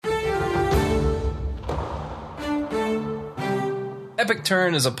Epic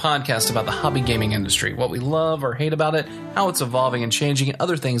Turn is a podcast about the hobby gaming industry, what we love or hate about it, how it's evolving and changing, and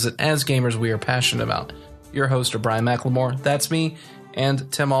other things that as gamers we are passionate about. Your host are Brian McLemore, that's me,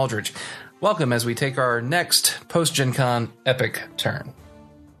 and Tim Aldridge. Welcome as we take our next post-Gen Con Epic Turn.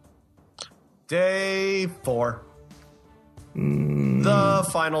 Day 4. The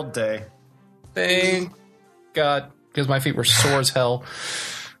final day. Thank God, because my feet were sore as hell.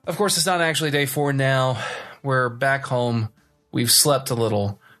 Of course, it's not actually day 4 now. We're back home. We've slept a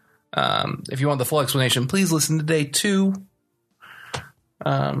little. If you want the full explanation, please listen to day 2.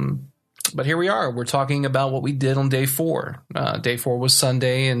 But here we are. We're talking about what we did on day 4. Day 4 was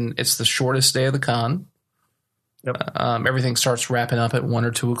Sunday, and it's the shortest day of the con. Yep. Everything starts wrapping up at 1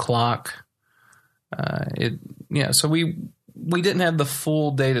 or 2 o'clock. So we didn't have the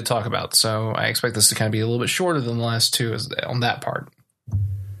full day to talk about, so I expect this to kind of be a little bit shorter than the last 2 on that part.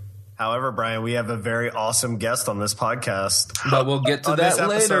 However, Brian, we have a very awesome guest on this podcast. But we'll get to that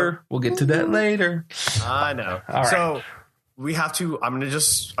later. We'll get to that later. I know. All right. So we have to. I'm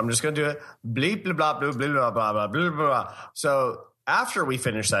just gonna do it. Bleep blah blah blah blah blah blah blah blah. So after we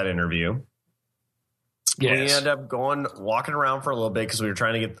finish that interview, we end up walking around for a little bit because we were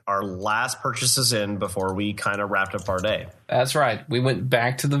trying to get our last purchases in before we kind of wrapped up our day. That's right. We went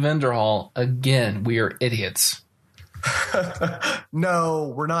back to the vendor hall again. We are idiots.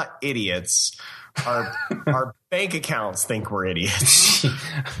 No, we're not idiots. Our bank accounts think we're idiots.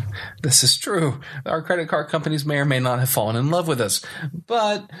 This is true. Our credit card companies may or may not have fallen in love with us.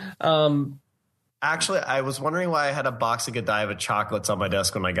 But actually, I was wondering why I had a box of Godiva chocolates on my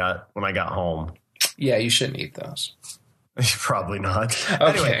desk when I got home. Yeah, you shouldn't eat those. Probably not. Okay.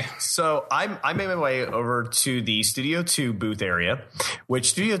 Anyway, so I made my way over to the Studio 2 booth area, which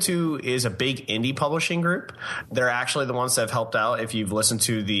Studio 2 is a big indie publishing group. They're actually the ones that have helped out. If you've listened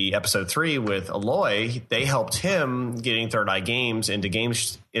to the episode 3 with Aloy, they helped him getting Third Eye Games into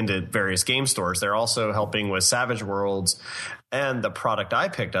various game stores. They're also helping with Savage Worlds, and the product I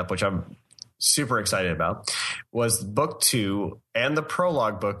picked up, which I'm super excited about, was book 2 and the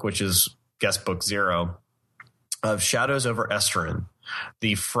prologue book, which is guest book 0. Of Shadows over Esteren,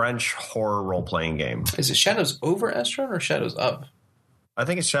 the French horror role-playing game. Is it Shadows over Esteren or Shadows of? I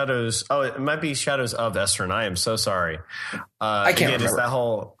think it's Shadows. Oh, it might be Shadows of Esteren. I am so sorry. I can't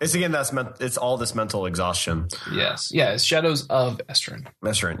remember. It's all this mental exhaustion. Yes. Yeah, it's Shadows of Esteren.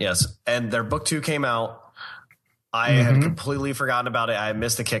 Esteren, yes. And their book 2 came out. I had completely forgotten about it. I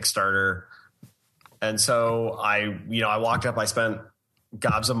missed the Kickstarter. And so I walked up. I spent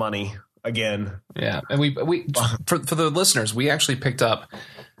gobs of money. Again. Yeah. And we for the listeners, we actually picked up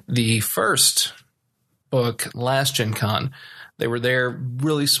the first book last Gen Con. They were there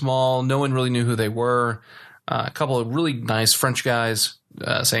really small. No one really knew who they were. A couple of really nice French guys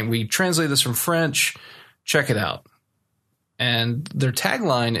saying, we translate this from French. Check it out. And their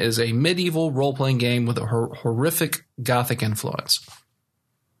tagline is a medieval role-playing game with a horrific Gothic influence.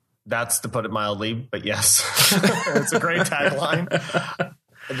 That's to put it mildly, but yes. It's a great tagline.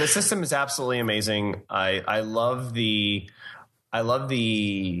 The system is absolutely amazing. I love the I'm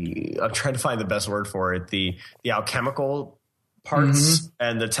trying to find the best word for it. The alchemical parts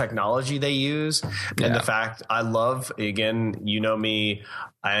and the technology they use, and the fact I love, again, you know me,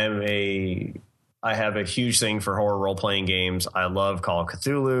 I have a huge thing for horror role-playing games. I love Call of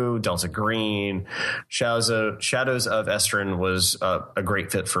Cthulhu, Delta Green, Shadows of Esteren was a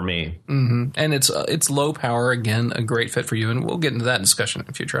great fit for me. Mm-hmm. And it's low power, again, a great fit for you. And we'll get into that discussion in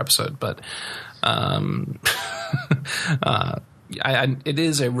a future episode. But it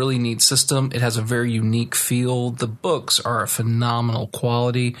is a really neat system. It has a very unique feel. The books are a phenomenal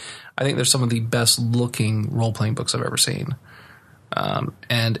quality. I think they're some of the best-looking role-playing books I've ever seen.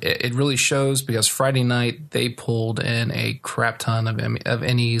 And it really shows because Friday night they pulled in a crap ton of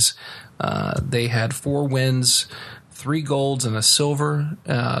Ennies. They had 4 wins, 3 golds, and a silver.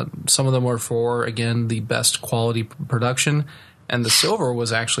 Some of them were for, again, the best quality production. And the silver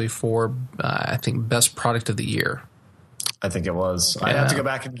was actually for, I think, best product of the year. I think it was. Yeah. I have to go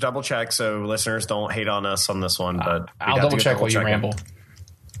back and double check, so listeners don't hate on us on this one. But I'll double check while you ramble.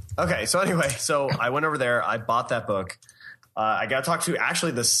 Okay, so anyway, I went over there. I bought that book. I got to talk to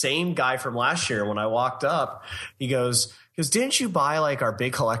actually the same guy from last year. When I walked up, he goes, didn't you buy like our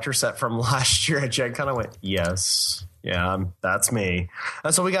big collector set from last year at Gen Con? I went, yes. Yeah, that's me.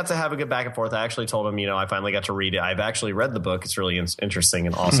 And so we got to have a good back and forth. I actually told him, I finally got to read it. I've actually read the book. It's really interesting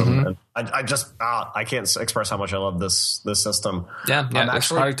and awesome. And I can't express how much I love this system. Yeah, it's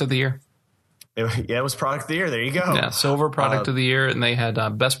product of the year. It was product of the year. There you go. Yeah, silver product of the year. And they had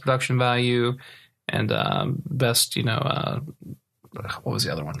best production value and best, what was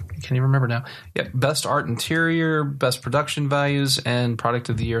the other one? I can't even remember now. Yeah, best art interior, best production values, and product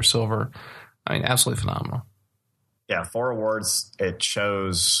of the year silver. I mean, absolutely phenomenal. Yeah, 4 awards. It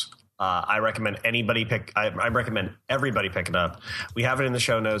shows. I recommend anybody pick. I recommend everybody pick it up. We have it in the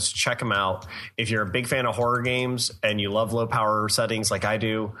show notes. Check them out. If you're a big fan of horror games and you love low power settings like I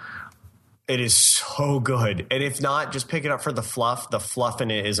do, it is so good. And if not, just pick it up for the fluff. The fluff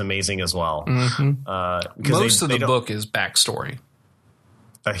in it is amazing as well. Most of the book is backstory.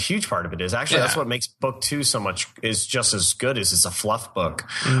 A huge part of it is actually that's what makes book 2 so much is just as good as it's a fluff book.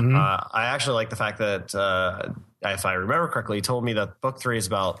 I actually like the fact that if I remember correctly, he told me that book 3 is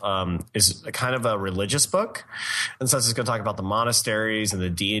about is kind of a religious book, and since it's going to talk about the monasteries and the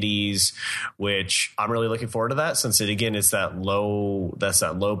deities, which I'm really looking forward to that, since it's that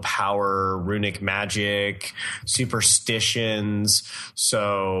low power runic magic superstitions.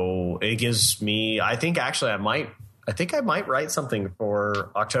 So it gives me. I think I might write something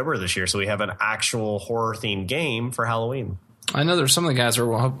for October this year, so we have an actual horror themed game for Halloween. I know there's some of the guys who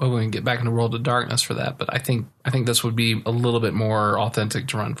are hoping to get back into World of Darkness for that, but I think this would be a little bit more authentic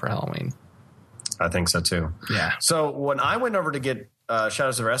to run for Halloween. I think so too. Yeah. So when I went over to get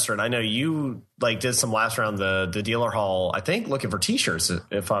Shadows of Esther, and I know you did some last round the dealer hall, I think looking for T-shirts,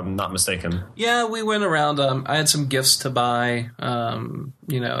 if I'm not mistaken. Yeah, we went around. I had some gifts to buy, and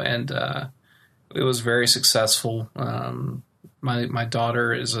it was very successful. My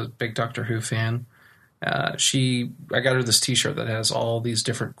daughter is a big Doctor Who fan. I got her this T-shirt that has all these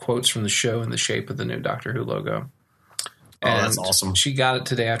different quotes from the show in the shape of the new Doctor Who logo. And that's awesome. She got it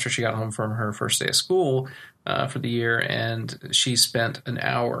today after she got home from her first day of school for the year, and she spent an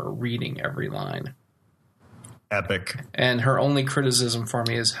hour reading every line. Epic. And her only criticism for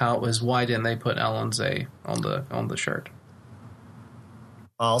me is why didn't they put Ellen's on the shirt?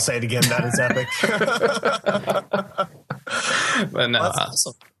 I'll say it again. That is epic. But no, that's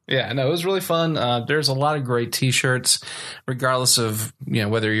awesome. Yeah, no, it was really fun. There's a lot of great T-shirts, regardless of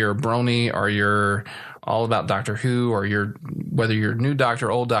whether you're a brony or you're all about Doctor Who, or whether you're new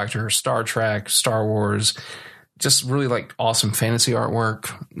Doctor, old Doctor, Star Trek, Star Wars, just really like awesome fantasy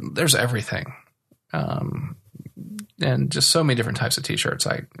artwork. There's everything, and just so many different types of T-shirts.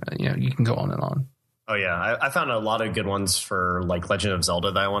 You can go on and on. Oh yeah, I found a lot of good ones for like Legend of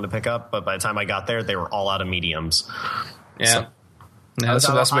Zelda that I wanted to pick up, but by the time I got there, they were all out of mediums. Yeah. So, I was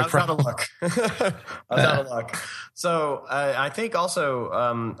out of luck. I was out of luck. So I think also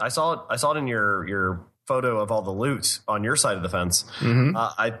I saw it in your photo of all the loot on your side of the fence.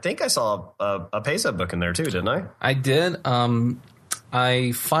 I think I saw a Paizo book in there too, didn't I? I did.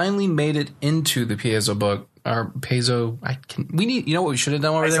 I finally made it into the Paizo book. Or Paizo. You know what we should have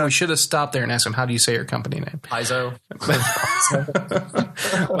done over there? We should have stopped there and asked him, how do you say your company name? Paizo.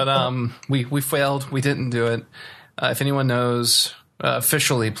 But we failed. We didn't do it. If anyone knows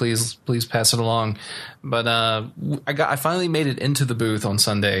officially, please pass it along. But I finally made it into the booth on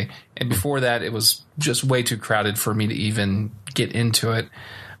Sunday, and before that, it was just way too crowded for me to even get into it.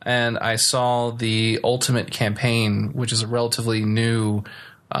 And I saw the Ultimate Campaign, which is a relatively new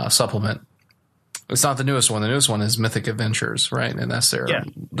supplement. It's not the newest one. The newest one is Mythic Adventures, right? And that's their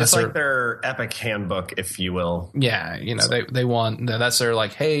their epic handbook, if you will. Yeah, they want that's their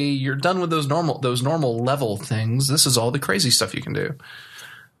like, hey, you're done with those normal level things. This is all the crazy stuff you can do.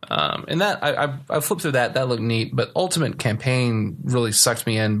 And that I flipped through that. That looked neat, but Ultimate Campaign really sucked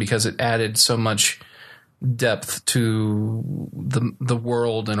me in because it added so much depth to the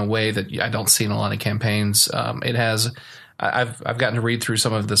world in a way that I don't see in a lot of campaigns. It has. I've gotten to read through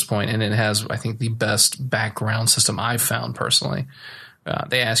some of this point, and it has, I think, the best background system I've found personally.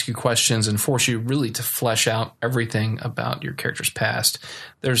 They ask you questions and force you really to flesh out everything about your character's past.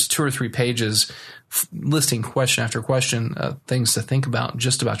 There's 2 or 3 pages listing question after question, things to think about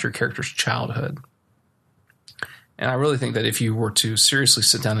just about your character's childhood. And I really think that if you were to seriously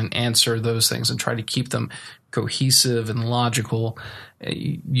sit down and answer those things and try to keep them cohesive and logical,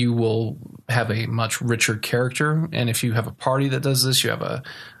 you will have a much richer character. And if you have a party that does this, you have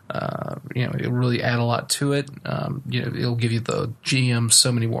it'll really add a lot to it. It'll give you the GM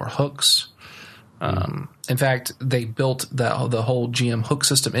so many more hooks. In fact, they built the whole GM hook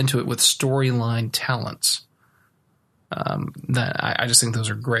system into it with storyline talents. That I just think those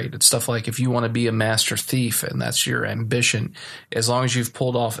are great. It's stuff like if you want to be a master thief and that's your ambition, as long as you've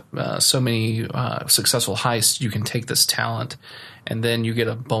pulled off so many successful heists, you can take this talent, and then you get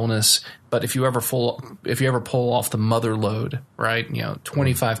a bonus. But if you ever pull off the mother lode, right?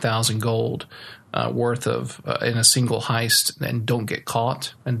 25,000 gold worth of in a single heist, and don't get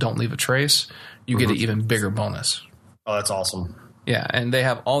caught and don't leave a trace, you get an even bigger bonus. Oh, that's awesome. Yeah, and they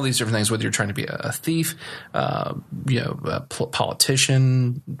have all these different things, whether you're trying to be a thief, a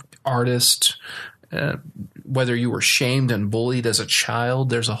politician, artist, whether you were shamed and bullied as a child.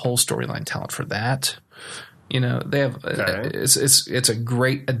 There's a whole storyline talent for that. They have it's a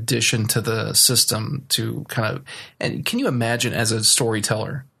great addition to the system to kind of. And can you imagine as a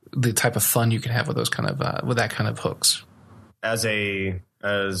storyteller the type of fun you can have with those kind of with that kind of hooks? As a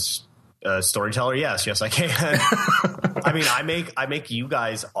storyteller, yes, I can. I mean, I make you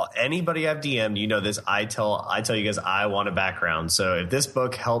guys, anybody I've DM'd, this. I tell you guys I want a background. So if this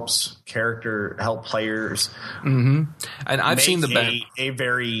book helps players, and I've seen a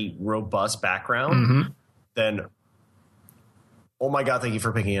very robust background, then oh my god, thank you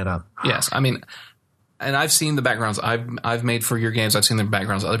for picking it up. Yes, I mean. And I've seen the backgrounds I've made for your games. I've seen the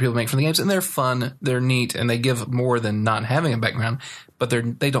backgrounds other people make for the games, and they're fun, they're neat, and they give more than not having a background. But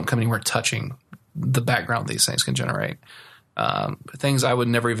they don't come anywhere touching the background these things can generate. Things I would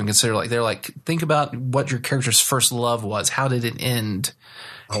never even consider. Like they're like, think about what your character's first love was. How did it end?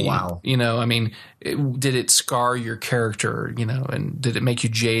 Oh wow! I mean, did it scar your character? And did it make you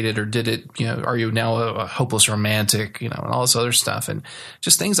jaded, or did it? Are you now a hopeless romantic? And all this other stuff, and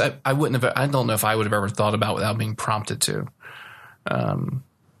just things I wouldn't have. I don't know if I would have ever thought about without being prompted to.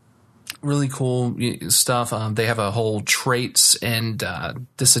 Really cool stuff. They have a whole traits and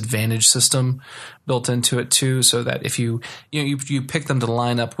disadvantage system built into it too, so that if you pick them to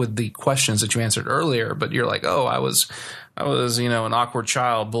line up with the questions that you answered earlier, but you're like, oh, I was an awkward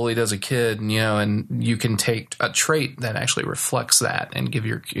child, bullied as a kid, and you can take a trait that actually reflects that and give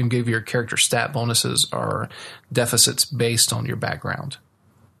your character stat bonuses or deficits based on your background.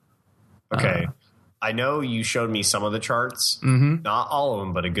 Okay. I know you showed me some of the charts, not all of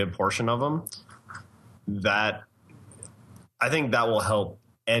them, but a good portion of them. That I think that will help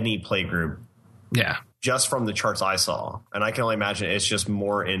any play group. Yeah. Just from the charts I saw. And I can only imagine it's just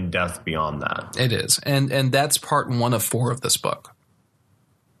more in depth beyond that. It is. And that's part 1 of 4 of this book.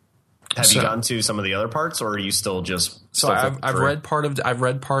 Have you gotten to some of the other parts, or are you still just? I've read part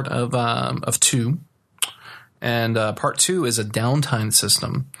of 2, and part 2 is a downtime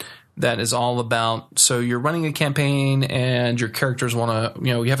system that is all about. So you're running a campaign, and your characters want to.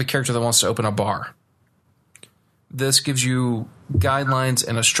 You have a character that wants to open a bar. This gives you guidelines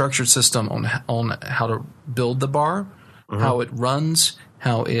and a structured system on how to build the bar, how it runs,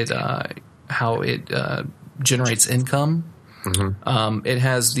 how it generates income. It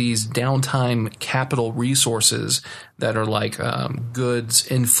has these downtime capital resources that are like goods,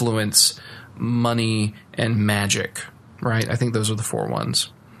 influence, money, and magic. Right? I think those are the 4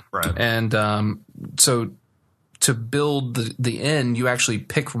 ones. Right. And so to build the inn, you actually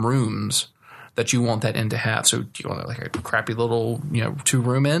pick rooms that you want that inn to have. So do you want like a crappy little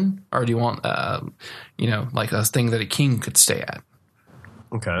 2-room inn, or do you want like a thing that a king could stay at?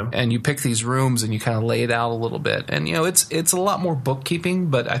 Okay. And you pick these rooms and you kind of lay it out a little bit. And it's a lot more bookkeeping,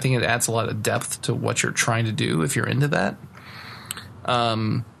 but I think it adds a lot of depth to what you're trying to do if you're into that.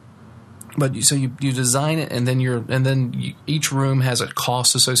 But you design it, and then each room has a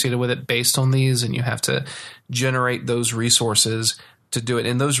cost associated with it based on these, and you have to generate those resources to do it.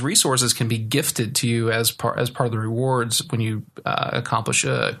 And those resources can be gifted to you as part of the rewards when you accomplish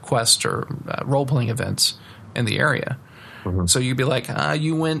a quest or role-playing events in the area. So you'd be like,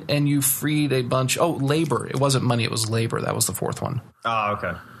 you went and you freed a bunch. Oh, labor. It wasn't money. It was labor. That was the 4th one. Oh,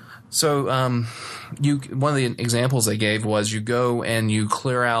 okay. So one of the examples they gave was you go and you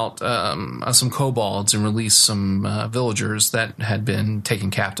clear out some kobolds and release some villagers that had been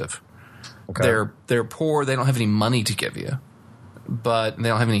taken captive. Okay. They're poor. They don't have any money to give you, but they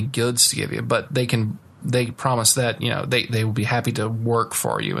don't have any goods to give you. But they promise that they will be happy to work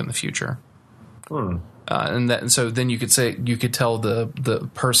for you in the future. And so then you could tell the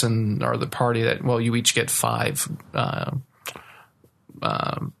person or the party that, well, you each get 5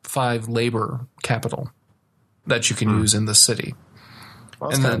 labor capital that you can use in the city.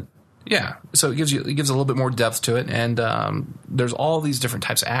 Well, and then so it gives a little bit more depth to it, and there's all these different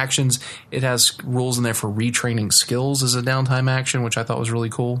types of actions. It has rules in there for retraining skills as a downtime action, which I thought was really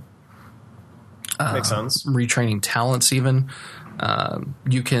cool. Makes sense. Retraining talents even.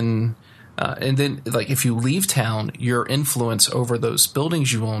 You can and then, like, if you leave town, your influence over those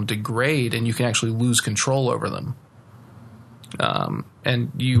buildings you own degrade, and you can actually lose control over them.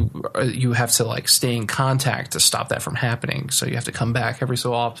 And you have to like stay in contact to stop that from happening. So you have to come back every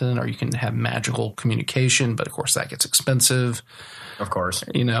so often, or you can have magical communication, but of course that gets expensive. Of course,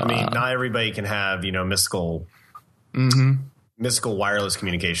 I mean, not everybody can have mystical mystical wireless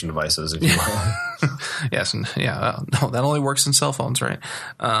communication devices, if you will. Yes, and no, that only works in cell phones, right?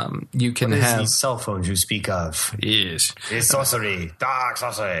 You can have these cell phones you speak of. Yes, it's sorcery, dark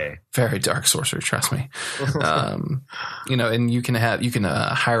sorcery, very dark sorcery. Trust me. And you can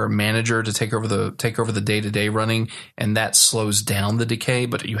hire a manager to take over the day-to-day running, and that slows down the decay.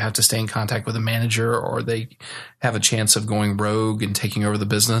 But you have to stay in contact with a manager, or they have a chance of going rogue and taking over the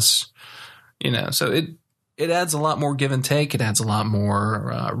business. So it adds a lot more give and take. It adds a lot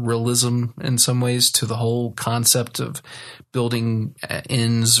more realism in some ways to the whole concept of building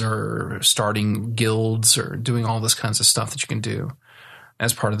inns or starting guilds or doing all this kinds of stuff that you can do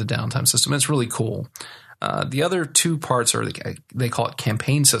as part of the downtime system. It's really cool. The other two parts are they call it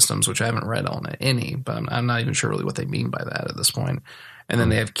campaign systems, which I haven't read on any, but I'm not even sure really what they mean by that at this point. And then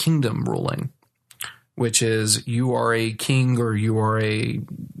they have kingdom ruling, which is you are a king or you are a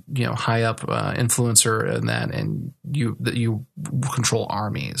high up influencer in that, and you control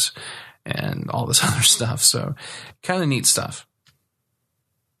armies and all this other stuff. So kind of neat stuff.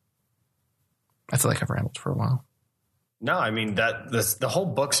 I feel like I've rambled for a while. No, I mean the whole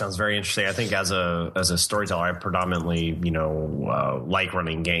book sounds very interesting. I think as a storyteller, I predominantly like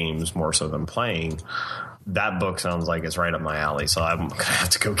running games more so than playing. That book sounds like it's right up my alley, so I'm gonna have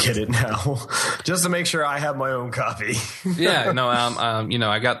to go get it now, just to make sure I have my own copy. Yeah, no,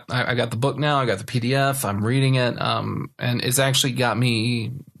 I got the book now. I got the PDF. I'm reading it, and it's actually got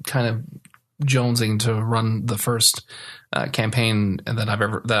me kind of jonesing to run the first campaign that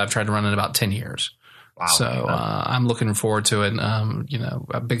I've tried to run in about 10 years. Wow. So I'm looking forward to it.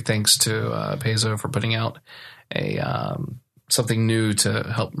 A big thanks to Paizo for putting out something new to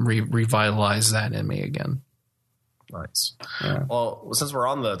help revitalize that in me again. Nice. Yeah. Well, since we're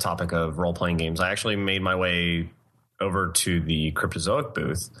on the topic of role-playing games, I actually made my way over to the Cryptozoic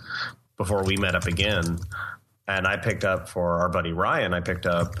booth before we met up again. And I picked up for our buddy Ryan,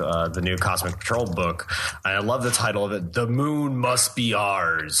 the new Cosmic Patrol book. And I love the title of it, The Moon Must Be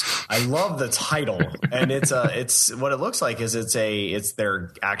Ours. I love the title. And it's what it looks like is it's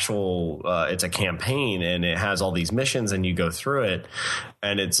their actual it's a campaign, and it has all these missions, and you go through it.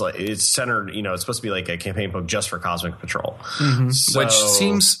 And it's centered, it's supposed to be like a campaign book just for Cosmic Patrol. Mm-hmm. Which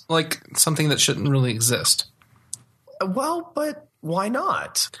seems like something that shouldn't really exist. Well, but why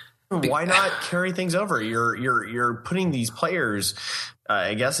not? Why not carry things over? You're putting these players,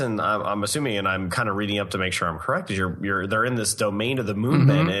 I guess, and I'm assuming, and I'm kind of reading up to make sure I'm correct. Is they're in this domain of the moon,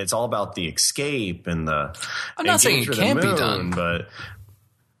 and it's all about the escape and the. I'm not saying it can't be done, but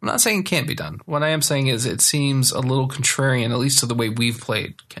I'm not saying it can't be done. What I am saying is it seems a little contrarian, at least to the way we've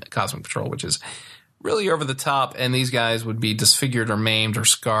played Cosmic Patrol, which is really over the top, and these guys would be disfigured or maimed or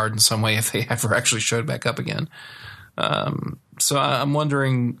scarred in some way if they ever actually showed back up again. So I'm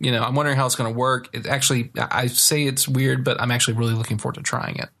wondering, how it's going to work. It actually, I say it's weird, but I'm actually really looking forward to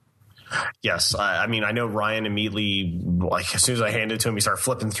trying it. Yes. I mean, I know Ryan immediately, like as soon as I handed it to him, he started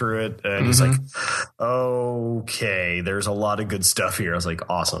flipping through it, and he's like, okay, there's a lot of good stuff here. I was like,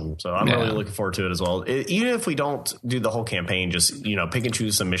 awesome. So I'm really looking forward to it as well. Even if we don't do the whole campaign, just, pick and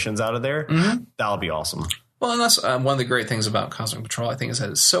choose some missions out of there, that'll be awesome. Well, and that's one of the great things about Cosmic Patrol, I think, is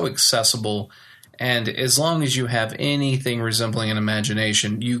that it's so accessible. And as long as you have anything resembling an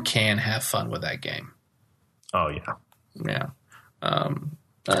imagination, you can have fun with that game. Oh, yeah. Yeah.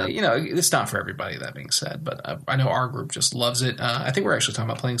 It's not for everybody, that being said, but I know our group just loves it. I think we're actually talking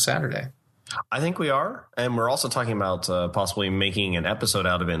about playing Saturday. I think we are. And we're also talking about possibly making an episode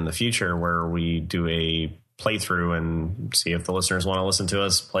out of it in the future where we do a playthrough and see if the listeners want to listen to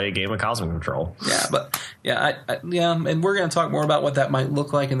us play a game of Cosmic Patrol. Yeah, and we're going to talk more about what that might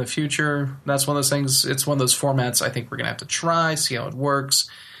look like in the future. That's one of those things. It's one of those formats I think we're going to have to try, see how it works.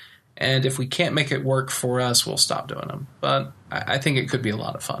 And if we can't make it work for us, we'll stop doing them. But I think it could be a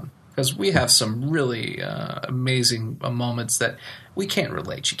lot of fun because we have some really amazing moments that we can't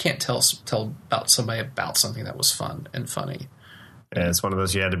relate. You can't tell about somebody about something that was fun and funny. Yeah, it's one of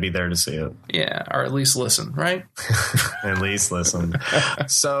those you had to be there to see it. Yeah, or at least listen, right? At least listen.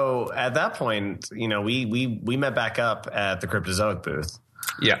 So at that point, we met back up at the Cryptozoic booth.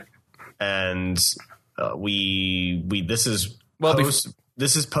 Yeah, and this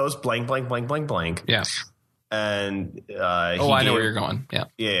is post blank blank blank blank blank. Yeah. And I know where you're going.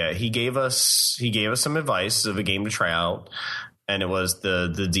 Yeah. He gave us some advice of a game to try out. And it was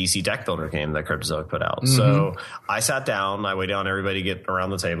the DC deck builder game that Cryptozoic put out. Mm-hmm. So I sat down. I waited on everybody to get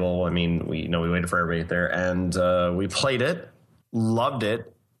around the table. I mean, we waited for everybody there, and we played it, loved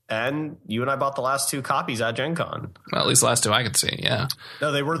it, and you and I bought the last two copies at Gen Con. Well, at least the last two I could see. Yeah.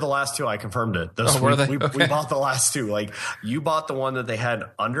 No, they were the last two. I confirmed it. Were they? We bought the last two. Like you bought the one that they had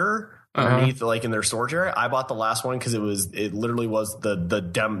under underneath, like in their storage area. I bought the last one because it literally was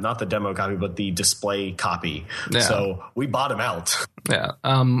not the demo copy, but the display copy. Yeah. So we bought them out. Yeah.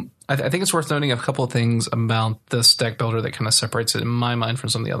 I think it's worth noting a couple of things about this deck builder that kind of separates it in my mind from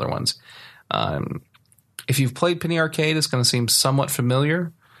some of the other ones. If you've played Penny Arcade, it's going to seem somewhat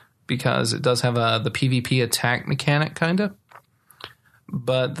familiar because it does have the PvP attack mechanic, kind of.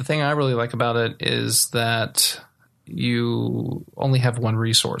 But the thing I really like about it is that you only have one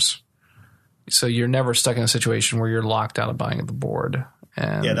resource. So you're never stuck in a situation where you're locked out of buying the board.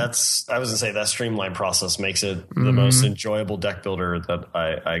 And I was going to say that streamlined process makes it the most enjoyable deck builder that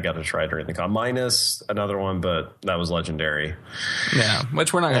I got to try during the con. Minus another one, but that was legendary. Yeah,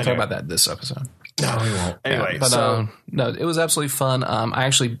 which we're not going to talk about that this episode. No, we won't. Anyway, yeah, but no, it was absolutely fun. I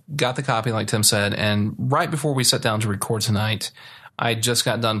actually got the copy, like Tim said, and right before we sat down to record tonight, I just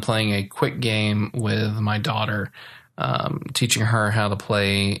got done playing a quick game with my daughter. Teaching her how to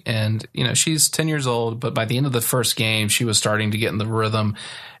play, and she's 10 years old, but by the end of the first game she was starting to get in the rhythm,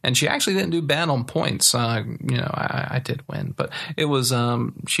 and she actually didn't do bad on points. I did win, but it was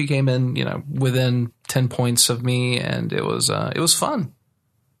she came in within 10 points of me, and it was fun.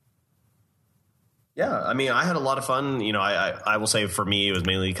 Yeah, I mean, I had a lot of fun. I will say for me it was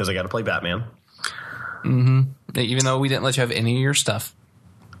mainly because I got to play Batman. Even though we didn't let you have any of your stuff.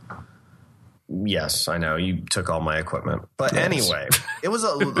 Yes, I know you took all my equipment, but anyway, it was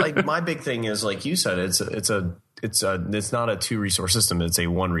like my big thing is, like you said, it's not a 2 resource system; it's a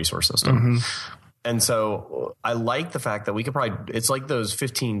 1 resource system. And so I like the fact that we could it's like those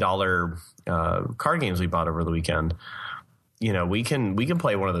 $15 card games we bought over the weekend. We can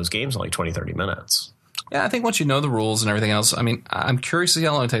play one of those games in like 20-30 minutes. Yeah, I think once you know the rules and everything else, I mean, I'm curious to see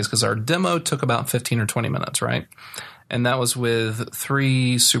how long it takes because our demo took about 15 or 20 minutes, right? And that was with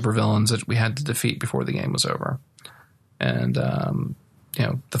 3 supervillains that we had to defeat before the game was over. And,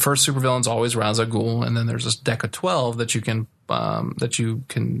 the first supervillain's always Ra's al Ghul, and then there's this deck of 12 that you can,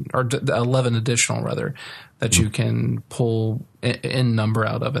 or 11 additional, rather, that you can pull in number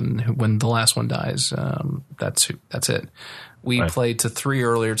out of, and when the last one dies, that's it. We played to 3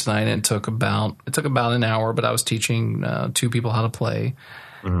 earlier tonight, and it took about an hour, but I was teaching 2 people how to play.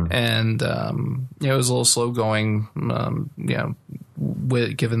 And it was a little slow going,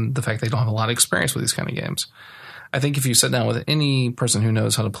 given the fact they don't have a lot of experience with these kind of games. I think if you sit down with any person who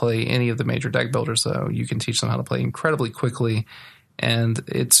knows how to play any of the major deck builders, though, you can teach them how to play incredibly quickly. And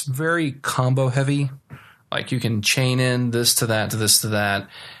it's very combo heavy. Like you can chain in this to that to this to that.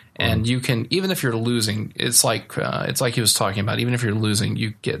 And you can, even if you're losing, it's like he was talking about, even if you're losing,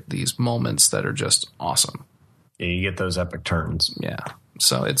 you get these moments that are just awesome. Yeah, you get those epic turns. Yeah.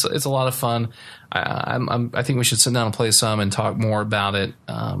 So it's a lot of fun. I think we should sit down and play some and talk more about it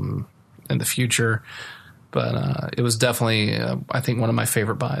in the future. But it was definitely, I think, one of my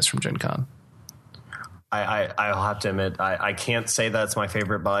favorite buys from Gen Con. I'll have to admit, I can't say that's my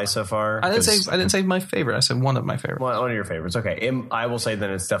favorite buy so far. I didn't say my favorite. I said one of my favorites. One of your favorites. Okay. I will say that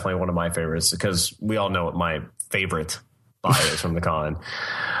it's definitely one of my favorites because we all know what my favorite buy is from the con.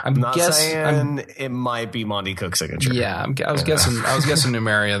 I'm not saying it might be Monty Cook's signature. Yeah, I was guessing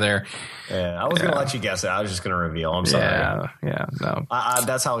Numeria there. Yeah, I was going to let you guess it. I was just going to reveal. I'm sorry. Yeah, no.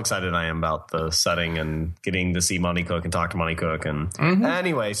 That's how excited I am about the setting and getting to see Monty Cook and talk to Monty Cook. And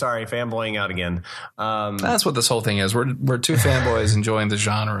anyway, sorry, fanboying out again. That's what this whole thing is. We're 2 fanboys enjoying the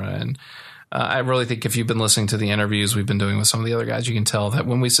genre, and I really think if you've been listening to the interviews we've been doing with some of the other guys, you can tell that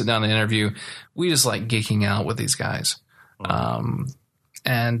when we sit down and interview, we just like geeking out with these guys.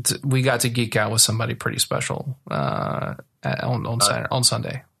 And we got to geek out with somebody pretty special on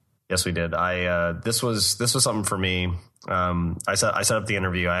Sunday. Yes, we did. This was something for me. I set up the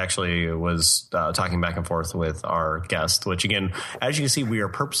interview. I actually was talking back and forth with our guest, which again, as you can see, we are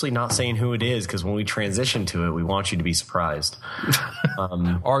purposely not saying who it is because when we transition to it, we want you to be surprised.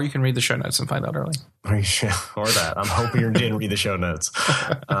 Or you can read the show notes and find out early. Or that. I'm hoping you didn't read the show notes.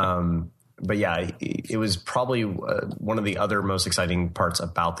 But yeah, it was probably one of the other most exciting parts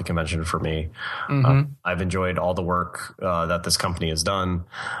about the convention for me. I've enjoyed all the work that this company has done.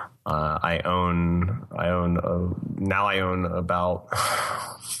 I own about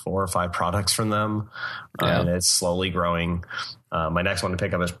 4 or 5 products from them, and it's slowly growing. My next one to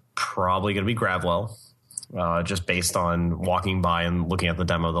pick up is probably going to be Gravwell, just based on walking by and looking at the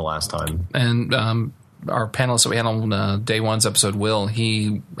demo the last time. And our panelist that we had on day one's episode, Will,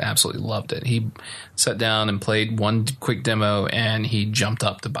 he absolutely loved it. He sat down and played one quick demo, and he jumped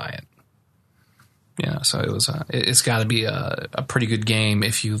up to buy it. So it was. It's got to be a pretty good game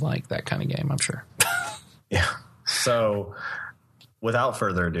if you like that kind of game, I'm sure. Yeah. So, without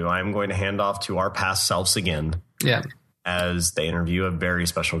further ado, I'm going to hand off to our past selves again. Yeah. as they interview a very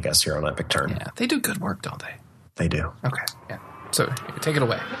special guest here on Epic Turn. Yeah, they do good work, don't they? They do. Okay, yeah. So take it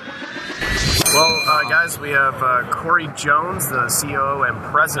away. Well, guys, we have Corey Jones, the COO and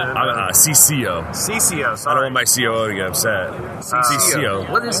president. CCO. CCO, I sorry. don't want my COO to get upset. CCO.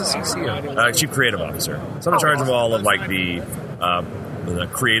 What is a CCO? Chief Creative Officer. So I'm in charge of all of like the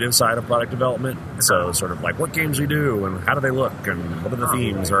creative side of product development. So sort of like what games we do and how do they look and what are the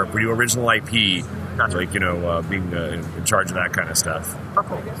themes, or if we do original IP, Gotcha. like being in charge of that kind of stuff. Oh,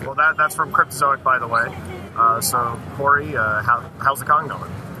 cool. Well, that's from Cryptozoic, by the way. So, Corey, how's the con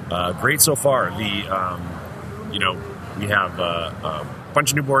going? Great so far. We have a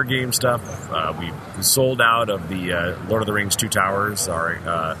bunch of new board game stuff. We sold out of the Lord of the Rings Two Towers,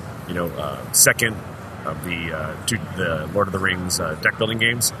 our second of the Lord of the Rings deck building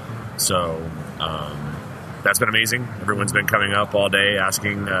games. So that's been amazing. Everyone's been coming up all day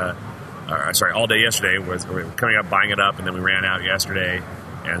asking. All day yesterday was coming up, buying it up, and then we ran out yesterday.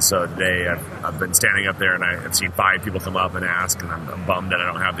 And so today I've been standing up there and I've seen 5 people come up and ask, and I'm bummed that I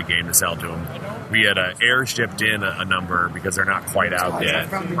don't have the game to sell to them. We had airshipped in a number because they're not quite out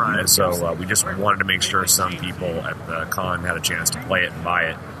yet. And so we just wanted to make sure some people at the con had a chance to play it and buy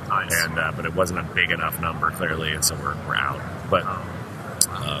it. Nice. And but it wasn't a big enough number, clearly, and so we're out. But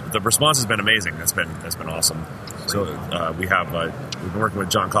the response has been amazing. That's been awesome. So we've been working with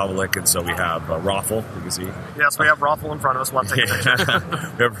John Kovalik, and so we have Raffle, you can see. Yes, we have Raffle in front of us. We'll take a picture.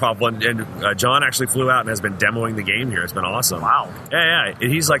 We have Raffle, and John actually flew out and has been demoing the game here. It's been awesome. Wow. Yeah.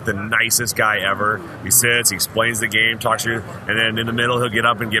 He's like the nicest guy ever. He sits, he explains the game, talks to you, and then in the middle he'll get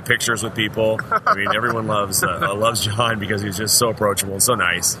up and get pictures with people. I mean, everyone loves John because he's just so approachable and so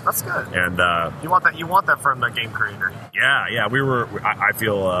nice. That's good. And you want that from the game creator. Yeah. I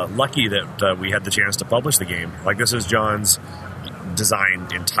feel lucky that we had the chance to publish the game. Like, this is John's design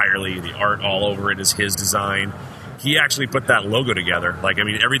entirely. The art all over it is his design. He actually put that logo together. Like, I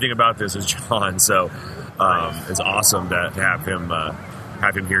mean, everything about this is John. So it's awesome to have him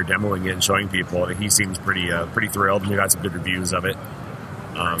here demoing it and showing people. He seems pretty thrilled. We got some good reviews of it.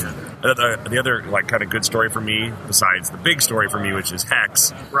 The other like kind of good story for me, besides the big story for me, which is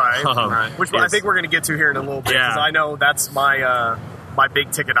Hex, right? Which I think we're going to get to here in a little bit, because I know that's my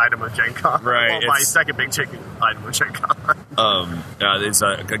big ticket item of Gen Con. Right. Well, my second big ticket item of Gen Con. There's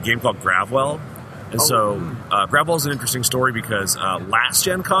a game called Gravwell. And so Gravwell is an interesting story because last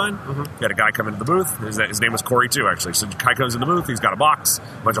Gen Con, we had a guy come into the booth. His name was Corey, too, actually. So the guy comes in the booth. He's got a box,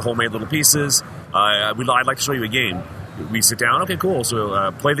 a bunch of homemade little pieces. I'd like to show you a game. We sit down. Okay, cool.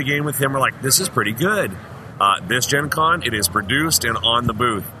 So play the game with him. We're like, this is pretty good. This Gen Con, it is produced and on the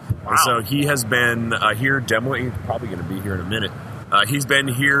booth. Wow. And so he has been here demoing. He's probably going to be here in a minute. He's been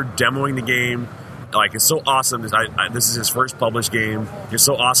here demoing the game. Like, it's so awesome. This is his first published game. It's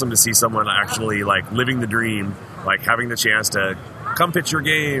so awesome to see someone actually, like, living the dream, like, having the chance to come pitch your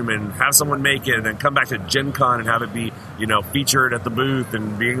game and have someone make it and then come back to Gen Con and have it be, featured at the booth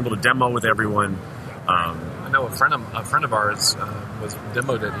and being able to demo with everyone. I know a friend of ours was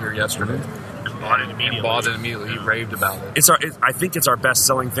demoed it here yesterday. And bought it immediately. He raved about it. I think it's our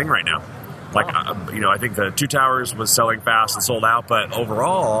best-selling thing right now. Like, I think the Two Towers was selling fast and sold out, but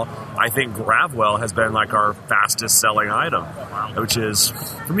overall, I think Gravwell has been like our fastest selling item, which is,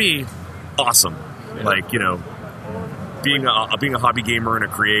 for me, awesome. Yeah. Like, being a hobby gamer and a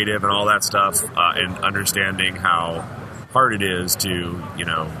creative and all that stuff, and understanding how hard it is to,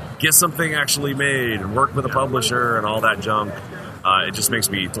 get something actually made and work with a publisher and all that junk. It just makes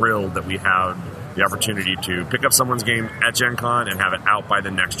me thrilled that we have the opportunity to pick up someone's game at Gen Con and have it out by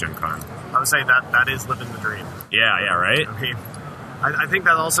the next Gen Con. I would say that is living the dream. Yeah, right? I mean, I think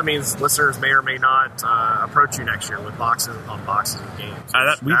that also means listeners may or may not approach you next year with boxes upon boxes of games.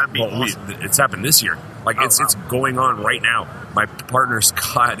 That'd be awesome. It's happened this year. Like, it's going on right now. My partner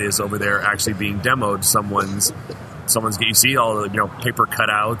Scott is over there actually being demoed someone's game. You see all the paper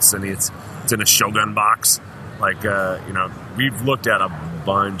cutouts, and it's in a Shogun box. Like, we've looked at a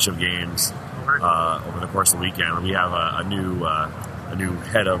bunch of games over the course of the weekend. We have a new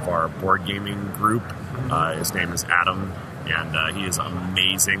head of our board gaming group. His name is Adam, and he is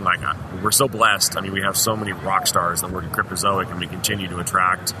amazing. Like, we're so blessed. I mean, we have so many rock stars that work at Cryptozoic, and we continue to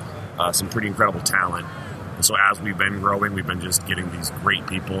attract some pretty incredible talent. And so as we've been growing, we've been just getting these great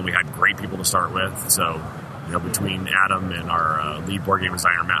people, and we had great people to start with. So, between Adam and our lead board game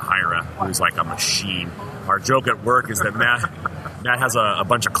designer, Matt Hyra, who's like a machine. Our joke at work is that Matt has a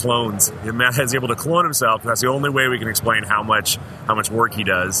bunch of clones. And Matt is able to clone himself. That's the only way we can explain how much work he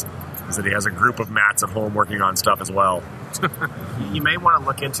does, is that he has a group of Matts at home working on stuff as well. You may want to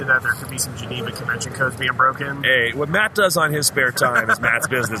look into that. There could be some Geneva Convention codes being broken. Hey, what Matt does on his spare time is Matt's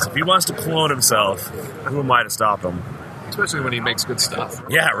business. If he wants to clone himself, who am I to stop him? Especially when he makes good stuff.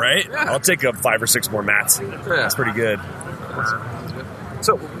 Yeah, right? Yeah. I'll take up 5 or 6 more mats. That's pretty good.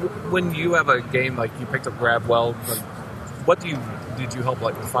 So when you have a game like you picked up GrabWell, what did you help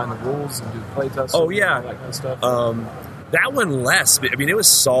like refine the rules and do play tests? Oh, yeah. And all that kind of stuff? That one less. I mean, it was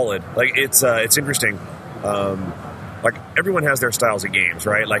solid. Like, it's interesting. Like, everyone has their styles of games,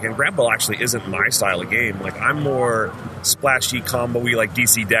 right? Like, and GrabWell actually isn't my style of game. Like, I'm more splashy, combo-y, like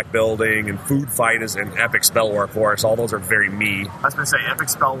DC deck building and food fight and epic spell war, of course. All those are very me. I was going to say, Epic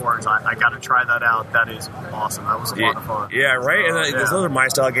Spell Wars, I got to try that out. That is awesome. That was a lot of fun. Yeah, right? And those are my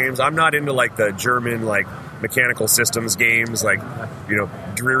style games. I'm not into, like, the German, like, mechanical systems games, like, you know,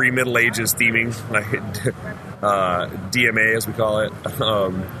 dreary Middle Ages theming, like DMA, as we call it.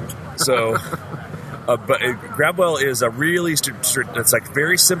 But GrabWell is a really it's like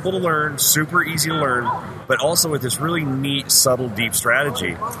very simple to learn, super easy to learn, but also with this really neat, subtle, deep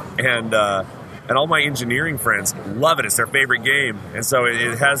strategy. And all my engineering friends love it. It's their favorite game, and so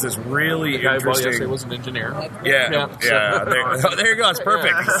it has this really interesting. Yesterday was an engineer. Yeah. There you go. It's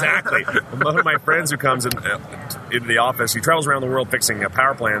perfect. Exactly. One of my friends who comes into the office, he travels around the world fixing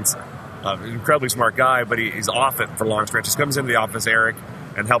power plants. Incredibly smart guy, but he's off it for long stretches. Comes into the office, Eric,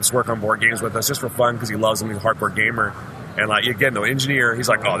 and helps work on board games with us just for fun because he loves them. He's a hardcore gamer. And like again, the engineer, he's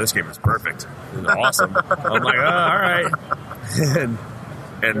like, "Oh, this game is perfect, it's awesome." I'm like, "Oh, all right," and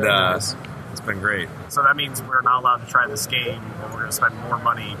it's been great. So that means we're not allowed to try this game, and we're going to spend more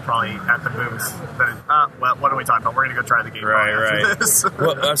money probably at the booth. Well, what are we talking about? We're going to go try the game. Right. This.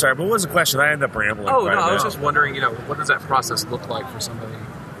 Well, I'm sorry, but what was the question? I ended up rambling. Oh no, I was just wondering, what does that process look like for somebody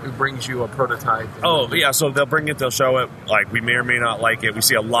who brings you a prototype? Oh yeah, so they'll bring it, they'll show it. Like we may or may not like it. We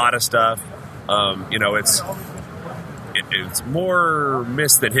see a lot of stuff. It's more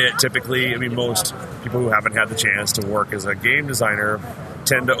miss than hit typically. I mean, most people who haven't had the chance to work as a game designer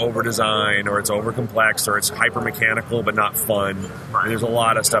tend to over-design, or it's over-complex, or it's hyper-mechanical but not fun. And there's a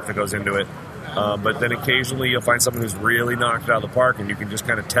lot of stuff that goes into it. But then occasionally you'll find someone who's really knocked it out of the park, and you can just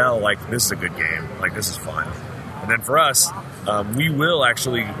kind of tell, like, this is a good game. Like, this is fun. And then for us, we will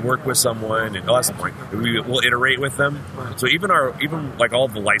actually work with someone, and that's the point. We'll iterate with them. So even like all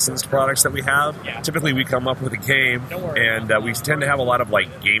the licensed products that we have, typically we come up with a game, and we tend to have a lot of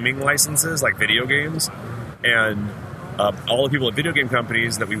like gaming licenses, like video games, and all the people at video game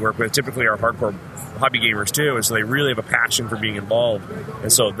companies that we work with typically are hardcore hobby gamers too, and so they really have a passion for being involved.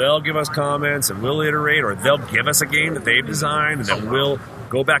 And so they'll give us comments, and we'll iterate, or they'll give us a game that they've designed, and then we'll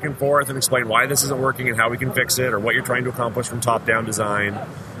go back and forth and explain why this isn't working and how we can fix it, or what you're trying to accomplish from top-down design,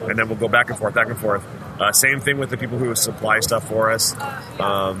 and then we'll go back and forth. Same thing with the people who supply stuff for us.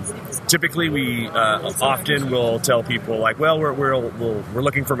 Typically, we often will tell people, like, well, we're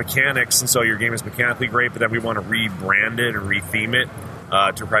looking for mechanics, and so your game is mechanically great, but then we want to rebrand it and retheme it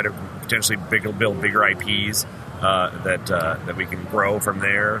to try to potentially build bigger IPs that we can grow from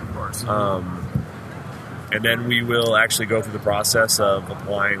there. Of course. And then we will actually go through the process of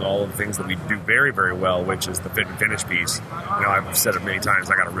applying all of the things that we do very, very well, which is the fit and finish piece. I've said it many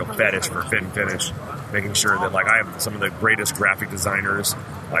times, I got a real fetish for fit and finish, making sure that, like, I have some of the greatest graphic designers,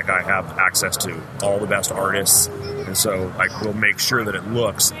 like, I have access to all the best artists, and so, like, we'll make sure that it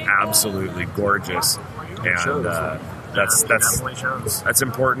looks absolutely gorgeous, and that's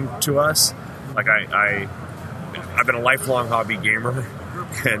important to us. Like, I've been a lifelong hobby gamer,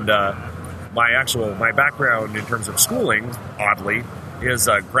 and my background in terms of schooling, oddly, is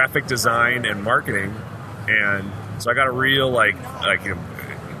graphic design and marketing, and so I got a real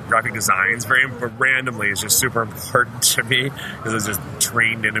graphic designs very randomly is just super important to me because it was just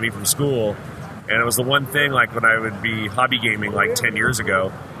trained into me from school. And it was the one thing, like, when I would be hobby gaming like 10 years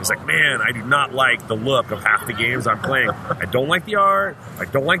ago, it's like, man, I do not like the look of half the games I'm playing. I don't like the art. I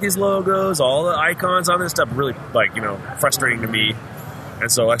don't like these logos, all the icons on this stuff, really, frustrating to me.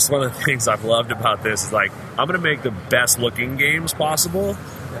 And so that's one of the things I've loved about this is, like, I'm going to make the best looking games possible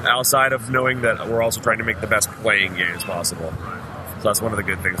outside of knowing that we're also trying to make the best playing games possible. So that's one of the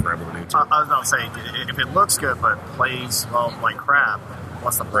good things we're able to do, too. I was about to say, if it looks good but plays, well, like crap,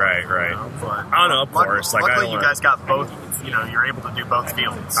 what's the point? Right. But, I don't know, of course. Luckily, you guys got both, you're able to do both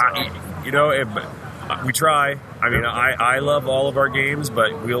fields. So. We try. I mean, I love all of our games,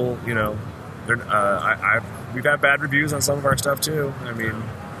 but we'll, we've had bad reviews on some of our stuff, too. I mean,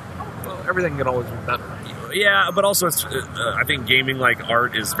 everything can always be better. Yeah, but also it's, I think gaming, like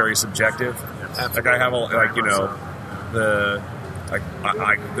art, is very subjective. Like, I have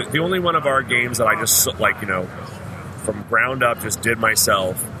the only one of our games that I just, from ground up just did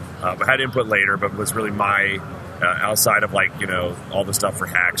myself. I had input later, but was really my outside of all the stuff for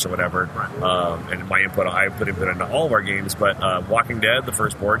hacks or whatever. And my input, I put input into all of our games. But Walking Dead, the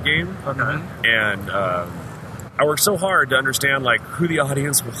first board game, and I worked so hard to understand like who the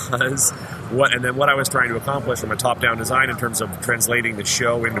audience was, and then what I was trying to accomplish from a top-down design in terms of translating the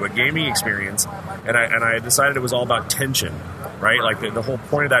show into a gaming experience. And I decided it was all about tension, right? Like the whole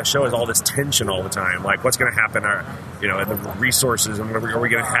point of that show is all this tension all the time. Like what's going to happen, and the resources, and are we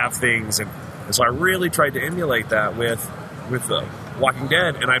going to have things, and so I really tried to emulate that with Walking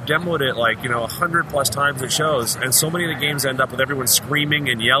Dead, and I've demoed it 100 plus times at shows, and so many of the games end up with everyone screaming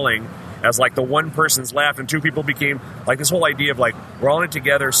and yelling as like the one person's left and two people became like this whole idea of like we're all in it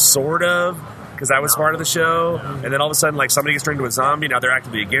together, sort of, because that was part of the show, and then all of a sudden like somebody gets turned into a zombie, now they're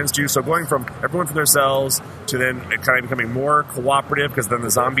actively against you. So going from everyone from their cells to then it kind of becoming more cooperative, because then the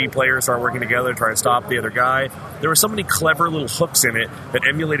zombie players start working together to try to stop the other guy. There were so many clever little hooks in it that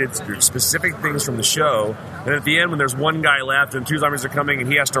emulated specific things from the show. And at the end, when there's one guy left and two zombies are coming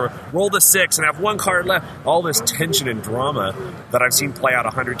and he has to roll the 6 and have one card left, all this tension and drama that I've seen play out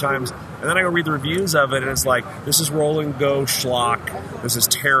 100 times. And then I go read the reviews of it, and it's like, this is roll and go schlock. This is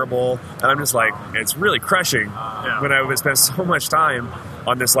terrible. And I'm just like, it's really crushing when I would spend so much time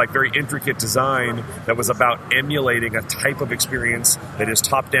on this like very intricate design that was about emulating a type of experience that is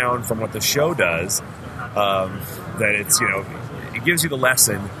top down from what the show does. That it's, it gives you the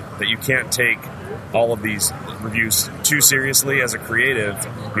lesson that you can't take all of these reviews too seriously as a creative.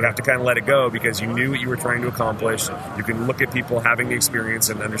 You have to kind of let it go, because you knew what you were trying to accomplish. You can look at people having the experience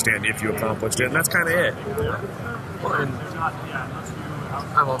and understand if you accomplished it, and that's kind of it. Well, and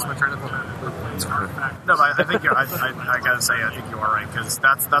I lost my train of thought. No, but I think I gotta say, I think you are right, because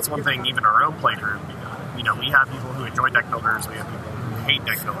that's one thing. Even our own playgroup, we have people who enjoy deck builders. We have people who hate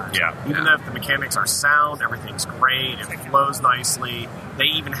deck builders. Yeah. Even if the mechanics are sound, everything's great, it flows nicely. They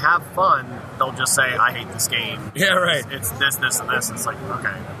even have fun. They'll just say, "I hate this game." Yeah, right. It's this, and this. It's like,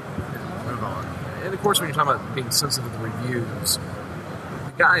 okay, move on. And of course, when you're talking about being sensitive to reviews,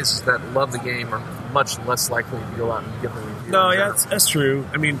 the guys that love the game are much less likely to go out and give a review. No, yeah, that's true.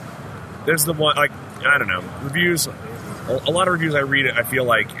 I mean, there's the one, like, I don't know, reviews, a lot of reviews I read, I feel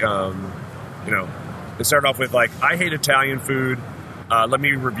like, they start off with, like, I hate Italian food, let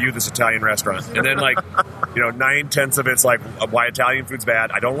me review this Italian restaurant. And then, like, 9/10 of it's like why Italian food's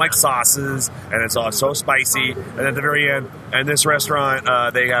bad. I don't like sauces, and it's all so spicy. And at the very end, and this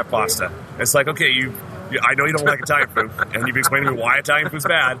restaurant, they have pasta. It's like, okay, I know you don't like Italian food, and you've explained to me why Italian food's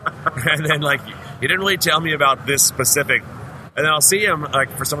bad. And then, like, you didn't really tell me about this specific. And then I'll see him,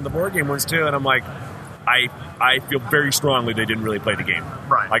 like, for some of the board game ones, too, and I'm like, I feel very strongly they didn't really play the game.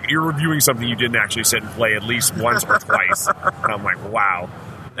 Right. Like, you're reviewing something you didn't actually sit and play at least once or twice. And I'm like, wow,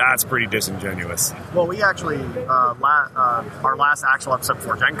 that's pretty disingenuous. Well, we actually, our last actual episode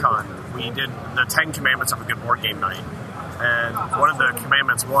before Gen Con, we did the 10 commandments of a good board game night. And one of the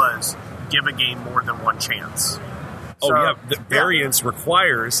commandments was, give a game more than one chance. The variance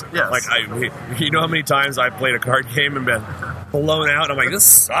requires, like, you know how many times I've played a card game and been blown out, and I'm like, this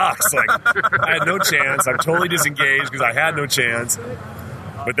sucks. Like, I had no chance. I'm totally disengaged because I had no chance.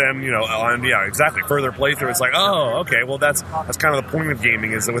 But then, exactly. Further playthrough, it's like, oh, okay, well, that's kind of the point of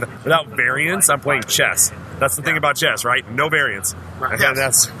gaming, is that without variance, I'm playing chess. That's the thing about chess, right? No variance. Right. And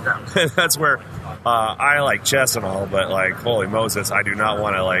that's where I like chess and all, but, like, holy Moses, I do not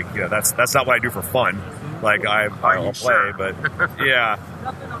want to, like, that's not what I do for fun. Like, I'll play, but, yeah.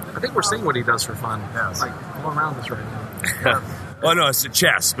 I think we're seeing what he does for fun. Yeah, it's like, come around this right now. Well, no, it's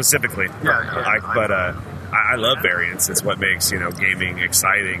chess, specifically. I love variance. It's what makes, gaming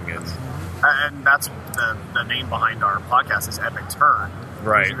exciting. And that's the name behind our podcast is Epic Turn.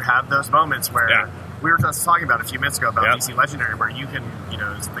 Right. You have those moments where we were just talking about a few minutes ago about DC Legendary, where you can,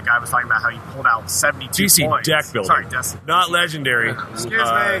 the guy was talking about how you pulled out 72 DC points. Deck building. Sorry, not Legendary.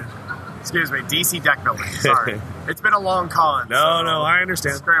 Excuse me, DC deck building. Sorry. It's been a long con. No, I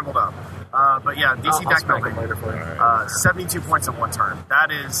understand. Scrambled up. But yeah, DC deck building. 72 points in one turn.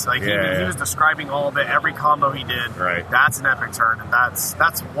 That is, like, he was describing all of it, every combo he did. Right. That's an epic turn, and that's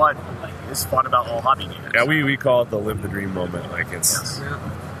what is fun about all hobby games. Yeah, we call it the live the dream moment. Like, it's... Yes.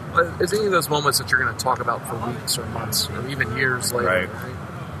 Yeah. Is any of those moments that you're going to talk about for weeks or months or even years later? Right.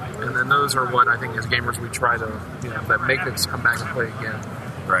 And then those are what I think as gamers we try to, that make us come back and play again.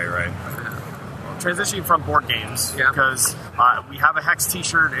 Right. Transitioning from board games, because we have a Hex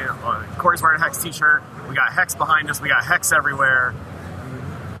t-shirt, Corey's wearing a Hex t-shirt, we got Hex behind us, we got Hex everywhere.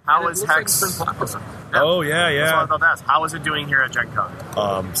 How is Hex... Oh, yeah. That's what I was about to ask. How is it doing here at Gen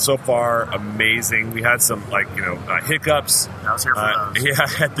Con? So far, amazing. We had some, hiccups. I was here for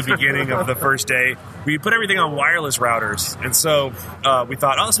those. At the beginning of the first day. We put everything on wireless routers, and so we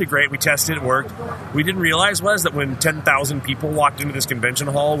thought, this will be great. We tested, it worked. We didn't realize was that when 10,000 people walked into this convention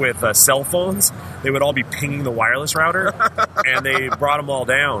hall with cell phones, they would all be pinging the wireless router, and they brought them all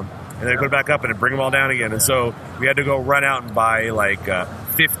down. and then put it back up and then bring them all down again. And so we had to go run out and buy like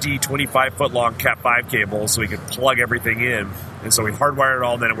 50, 25-foot long Cat5 cables so we could plug everything in. And so we hardwired it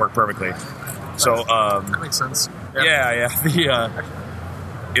all, and then it worked perfectly. So that makes sense. yeah.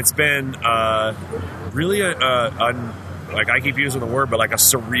 It's been really like I keep using the word, but like a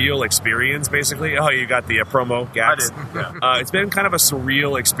surreal experience, basically. Oh, you got the promo, Gax. I did. Yeah. It's been kind of a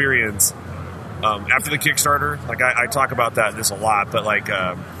surreal experience after the Kickstarter. Like I talk about this a lot, but like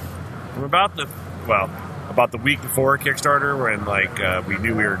from about the week before Kickstarter, when like we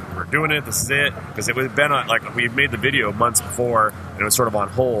knew we were doing it, this is it, because it had been like we had made the video months before, and it was sort of on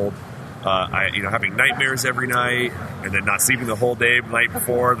hold. Having nightmares every night, and then not sleeping the whole day the night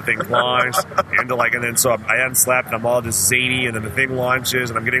before the thing launched, and then so I hadn't slept, and I'm all just zany, and then the thing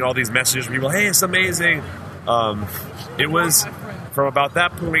launches, and I'm getting all these messages from people, hey, it's amazing. It was from about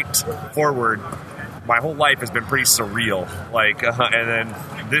that point forward, my whole life has been pretty surreal. Like, and then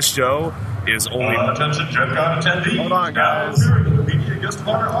this show is only. Attention, Gen Con attendees. Hold on, guys. Now appearing in the media guest of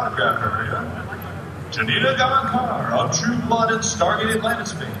honor autograph area, Janina Gavankar of True Blood and Stargate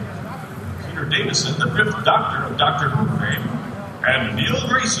Atlantis fame. Peter Davison, the 5th Doctor of Doctor Who fame, and Neil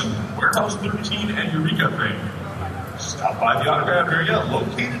Grayson, Warehouse 13 and Eureka fame. Stop by the autograph area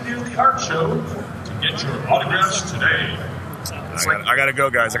located near the art show to get your autographs today. I gotta go,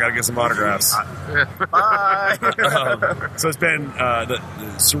 guys. I gotta get some autographs. Bye. So it's been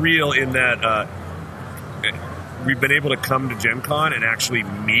surreal in that we've been able to come to Gen Con and actually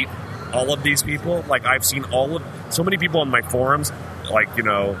meet all of these people. Like, I've seen so many people on my forums, like,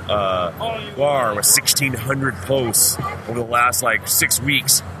 Gar with 1,600 posts over the last, 6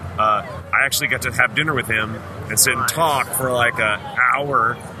 weeks. I actually got to have dinner with him and sit and talk for, an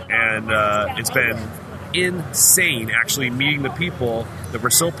hour, and it's been insane actually meeting the people that were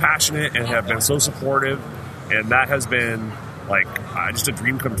so passionate and have been so supportive, and that has been just a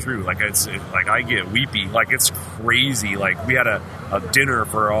dream come true. I get weepy. It's crazy. We had a dinner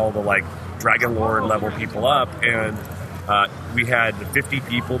for all the Dragon Lord level people up, and we had 50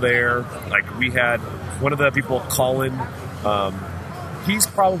 people there. We had one of the people, Colin, he's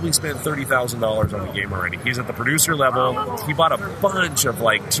probably spent $30,000 on the game already. He's at the producer level. He bought a bunch of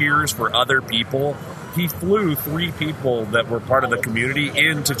tiers for other people. He flew 3 people that were part of the community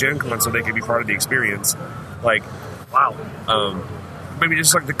into Gen Con so they could be part of the experience. Wow. Maybe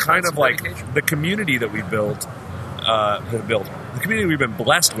just the kind of the community that we built, the community we've been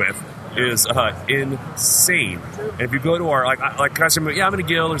blessed with is insane. And if you go to our, I said, yeah, I'm in a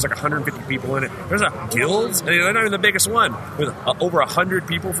guild, there's 150 people in it. There's a guild, and they're not even the biggest one, with over 100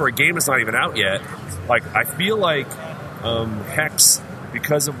 people for a game that's not even out yet. I feel like Hex,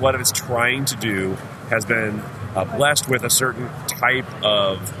 because of what it's trying to do, has been blessed with a certain type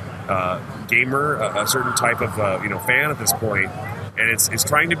of gamer, a certain type of fan at this point, and it's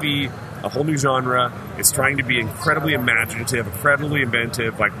trying to be a whole new genre. It's trying to be incredibly imaginative, incredibly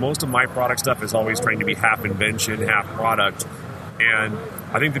inventive. Most of my product stuff is always trying to be half invention, half product, and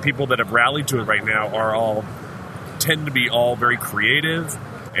I think the people that have rallied to it right now tend to be all very creative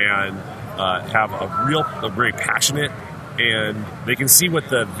and have a very passionate. And they can see what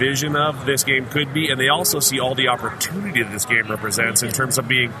the vision of this game could be, and they also see all the opportunity that this game represents in terms of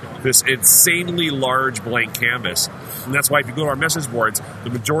being this insanely large blank canvas. And that's why if you go to our message boards, the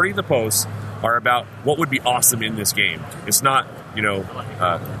majority of the posts are about what would be awesome in this game. It's not,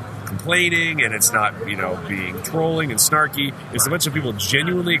 complaining, and it's not, being trolling and snarky. It's a bunch of people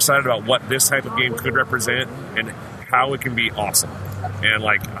genuinely excited about what this type of game could represent and how it can be awesome. And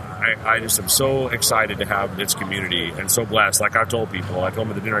I just am so excited to have this community and so blessed. I told people, I told them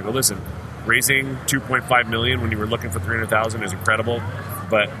at the dinner, I go, listen, raising $2.5 million when you were looking for $300,000 is incredible,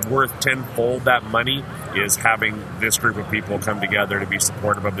 but worth tenfold that money is having this group of people come together to be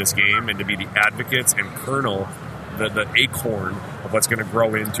supportive of this game and to be the advocates and kernel, the acorn of what's going to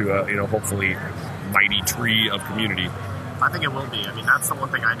grow into a hopefully mighty tree of community. I think it will be. I mean, that's the one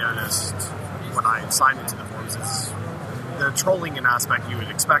thing I noticed when I signed into the forums is the trolling aspect you would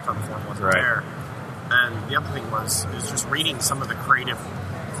expect on the forum wasn't there. And the other thing is just reading some of the creative,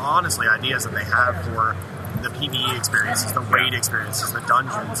 honestly, ideas that they have for the PvE experiences, the raid experiences, the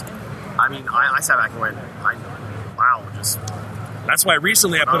dungeons. I mean, I sat back and went, wow, just... That's why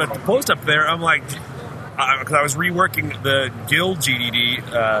recently I put a post up there. I'm like, because I was reworking the guild GDD,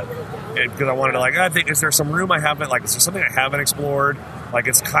 because I wanted to I think, is there some room I haven't, is there something I haven't explored?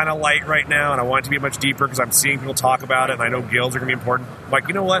 It's kind of light right now, and I want it to be much deeper because I'm seeing people talk about it, and I know guilds are going to be important.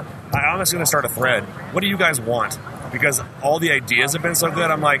 You know what? I'm honestly going to start a thread. What do you guys want? Because all the ideas have been so good,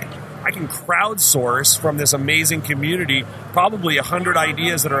 I'm like, I can crowdsource from this amazing community probably 100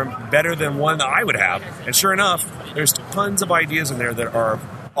 ideas that are better than one that I would have. And sure enough, there's tons of ideas in there that are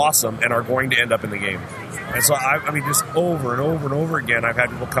awesome and are going to end up in the game. And so, I mean, just over and over and over again, I've had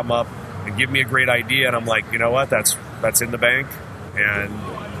people come up and give me a great idea, and I'm like, you know what, that's in the bank,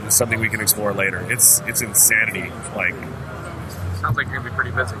 and it's something we can explore later. It's insanity. Like, sounds like you're going to be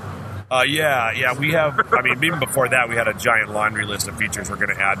pretty busy. Yeah, we have, I mean, even before that, we had a giant laundry list of features we're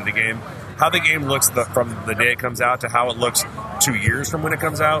going to add to the game. How the game looks from the day it comes out to how it looks 2 years from when it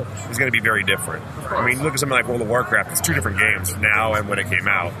comes out is going to be very different. I mean, look at something like World of Warcraft. It's 2 different games now and when it came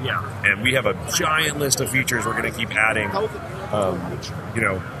out. Yeah. And we have a giant list of features we're going to keep adding.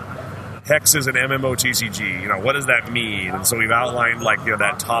 Hex is an MMOTCG. What does that mean? And so we've outlined,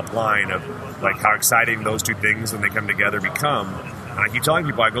 that top line of, how exciting those two things when they come together become. And I keep telling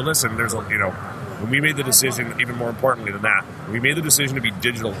people, I go, listen, there's when we made the decision, even more importantly than that, we made the decision to be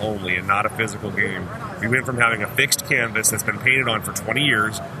digital only and not a physical game. We went from having a fixed canvas that's been painted on for 20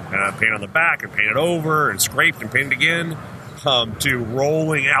 years, and painted on the back and painted over and scraped and painted again, to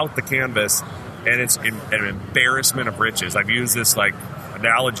rolling out the canvas, and it's an embarrassment of riches. I've used this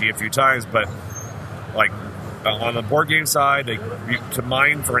analogy a few times, but on the board game side, to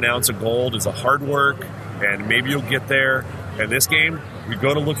mine for an ounce of gold is a hard work, and maybe you'll get there. In this game, we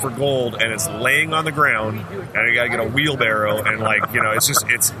go to look for gold, and it's laying on the ground, and you got to get a wheelbarrow, and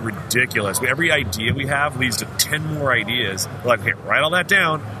it's ridiculous. Every idea we have leads to 10 more ideas. We're like, hey, write all that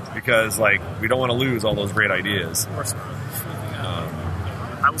down, because we don't want to lose all those great ideas.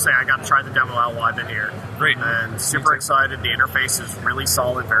 I will say I got to try the demo out while I've been here. Great. And super excited. The interface is really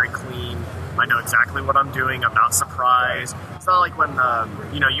solid, very clean. I know exactly what I'm doing. I'm not surprised. It's not like when,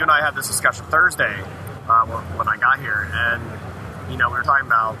 you and I had this discussion Thursday when I got here, and, we were talking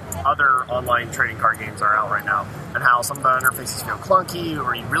about other online trading card games that are out right now, and how some of the interfaces feel clunky,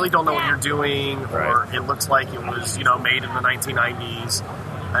 or you really don't know what you're doing, or it looks like it was, made in the 1990s.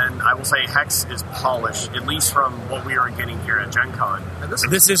 And I will say Hex is polished, at least from what we are getting here at Gen Con. And this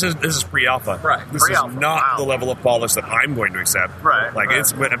is pre-alpha. Right. This is not the level of polish that I'm going to accept. Right.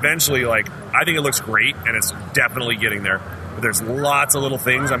 It's eventually, I think it looks great, and it's definitely getting there. But there's lots of little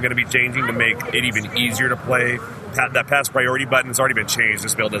things I'm going to be changing to make it even easier to play. That pass priority button has already been changed.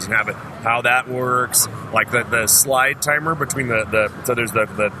 This build doesn't have it. How that works, the slide timer between so there's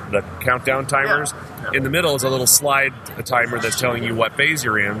the countdown timers. Yeah. In the middle is a little slide timer that's telling you what phase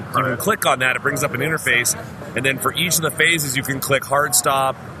you're in. You can click on that. It brings up an interface. And then for each of the phases, you can click hard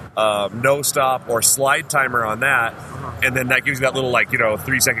stop, no stop, or slide timer on that. And then that gives you that little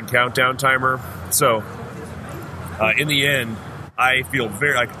 3-second countdown timer. So in the end, I feel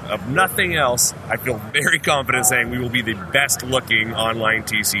of nothing else, I feel very confident saying we will be the best looking online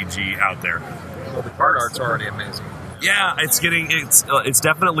TCG out there. Well, the card art's already amazing. Yeah, it's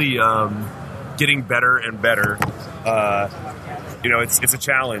definitely getting better and better. It's a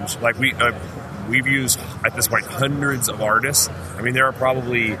challenge. We've used at this point hundreds of artists. I mean, there are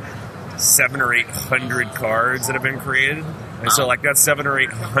probably 700 or 800 cards that have been created. And so that's 700 or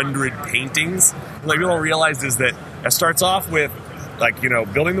 800 paintings. What people don't realize is that it starts off with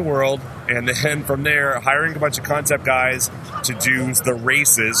building the world, and then from there hiring a bunch of concept guys to do the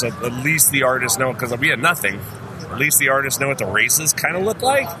races. So at least the artists know, because we had nothing. At least the artists know what the races kind of look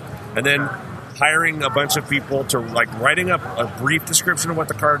like, and then hiring a bunch of people to writing up a brief description of what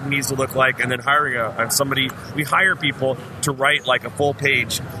the card needs to look like, and then hiring somebody. We hire people to write a full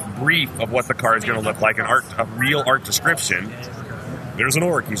page brief of what the card is going to look like, a real art description. There's an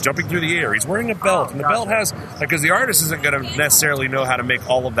orc. He's jumping through the air. He's wearing a belt, and the belt has because the artist isn't going to necessarily know how to make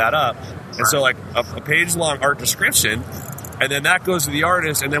all of that up, and so a page-long art description, and then that goes to the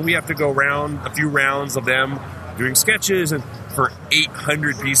artist, and then we have to go round a few rounds of them doing sketches, and for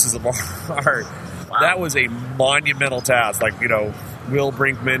 800 pieces of art. Wow. That was a monumental task. Will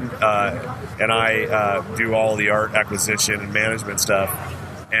Brinkman and I do all the art acquisition and management stuff.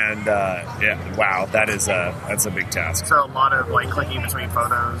 And wow, that's a big task. So a lot of clicking between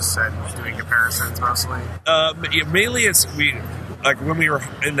photos and doing comparisons mostly. Mainly it's when we were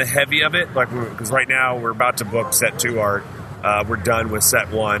in the heavy of it, because right now we're about to book set 2 art. We're done with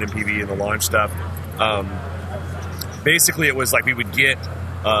set 1 and PV and the launch stuff. Basically, it was we would get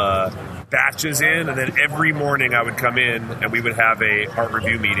batches in, and then every morning I would come in and we would have a art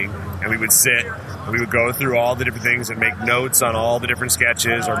review meeting, and we would sit and we would go through all the different things and make notes on all the different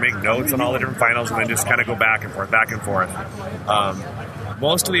sketches, or make notes on all the different finals, and then just kind of go back and forth.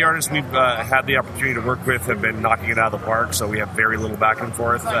 Most of the artists we've had the opportunity to work with have been knocking it out of the park, so we have very little back and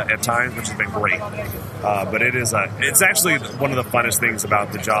forth at times, which has been great. But it's actually one of the funnest things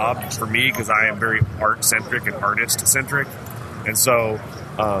about the job for me, because I am very art-centric and artist-centric. And so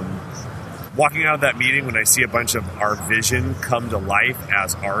walking out of that meeting when I see a bunch of our vision come to life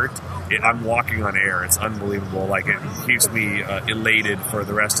as art I'm walking on air. It's unbelievable. Like, it keeps me elated for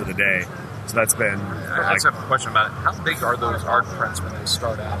the rest of the day. So that's been... I just have a question about it. How big are those art prints when they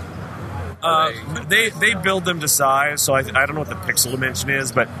start out? They build them to size, so I don't know what the pixel dimension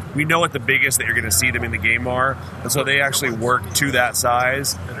is, but we know what the biggest that you're going to see them in the game are, and so they actually work to that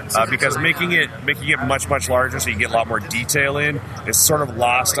size, because making it much, much larger so you get a lot more detail in is sort of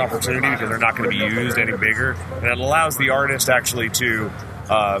lost opportunity because they're not going to be used any bigger, and it allows the artist actually to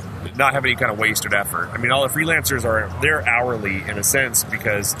not have any kind of wasted effort. I mean, all the freelancers they're hourly in a sense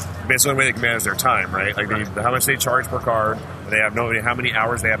because it's the only way they can manage their time, right? Like how much they charge per card, they have no idea how many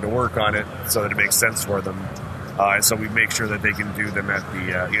hours they have to work on it so that it makes sense for them. And so we make sure that they can do them at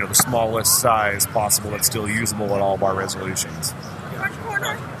the the smallest size possible that's still usable at all of our resolutions.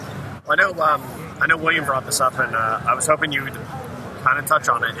 I know William brought this up, and I was hoping you would kind of touch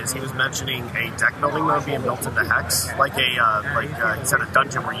on it. Is he was mentioning a deck building mode being built into Hex, like he said, a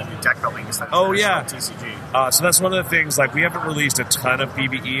dungeon where you do deck building instead of TCG. So that's one of the things. Like, we haven't released a ton of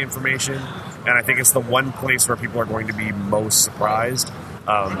PvE information, and I think it's the one place where people are going to be most surprised.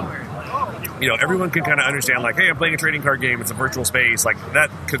 Everyone can kind of understand, like, hey, I'm playing a trading card game. It's a virtual space. Like, that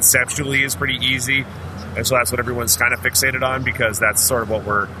conceptually is pretty easy, and so that's what everyone's kind of fixated on because that's sort of what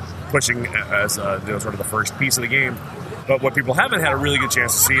we're pushing as sort of the first piece of the game. But what people haven't had a really good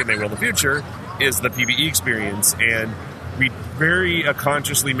chance to see, and they will in the future, is the PvE experience. And we very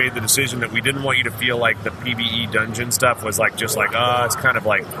consciously made the decision that we didn't want you to feel like the PvE dungeon stuff was it's kind of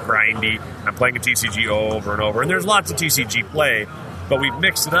like grindy. I'm playing a TCG over and over. And there's lots of TCG play, but we've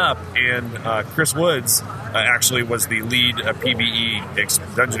mixed it up. And Chris Woods actually was the lead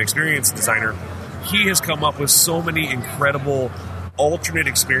PvE dungeon experience designer. He has come up with so many incredible alternate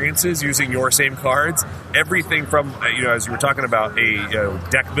experiences using your same cards. Everything from, as you were talking about, a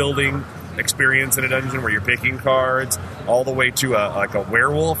deck building experience in a dungeon where you're picking cards, all the way to a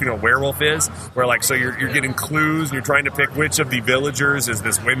werewolf. You know what werewolf is? Where so you're getting clues and you're trying to pick which of the villagers is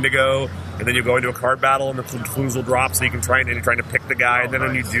this Wendigo, and then you go into a card battle and the clues will drop so you can you're trying to pick the guy, and then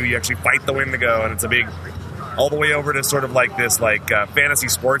when you actually fight the Wendigo, and it's a big, all the way over to sort of like this fantasy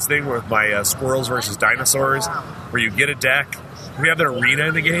sports thing with my squirrels versus dinosaurs, where you get a deck. We have an arena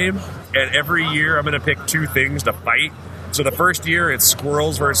in the game, and every year I'm going to pick two things to fight. So the first year, it's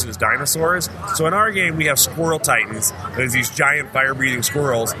squirrels versus dinosaurs. So in our game, we have squirrel titans. There's these giant fire-breathing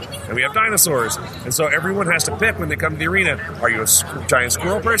squirrels, and we have dinosaurs. And so everyone has to pick when they come to the arena, are you a giant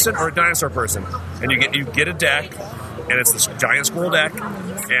squirrel person or a dinosaur person? And you get a deck, and it's this giant squirrel deck.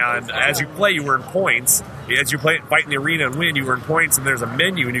 And as you play, you earn points. As you fight in the arena and win, you earn points, and there's a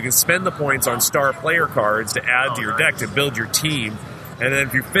menu, and you can spend the points on star player cards to add to your deck to build your team. And then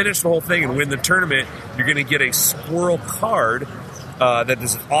if you finish the whole thing and win the tournament, you're going to get a squirrel card that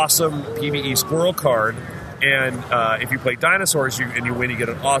is an awesome PvE squirrel card. And if you play dinosaurs and you win, you get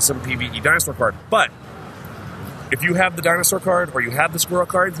an awesome PvE dinosaur card. But if you have the dinosaur card or you have the squirrel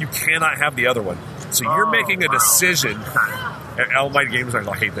card, you cannot have the other one. So you're making a decision. All my games are,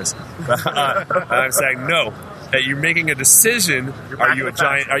 I hate this. I'm saying no. That you're making a decision. Are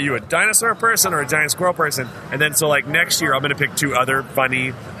you a dinosaur person or a giant squirrel person? And then next year I'm going to pick two other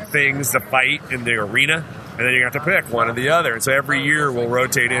funny things to fight in the arena, and then you have to pick one or the other. And so every year we'll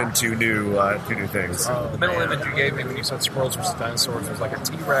rotate into new things. The mental image you gave me when you said squirrels versus dinosaurs was like a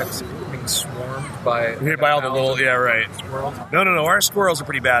T-Rex being swarmed by all the little squirrels. No. Our squirrels are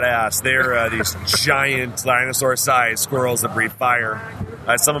pretty badass. They're these giant dinosaur-sized squirrels that breathe fire.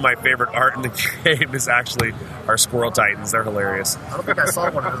 Some of my favorite art in the game is actually our squirrel titans. They're hilarious. I don't think I saw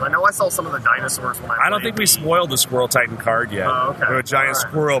one of those. I know I saw some of the dinosaurs when I don't think we spoiled the squirrel titan card yet. Oh, okay. A giant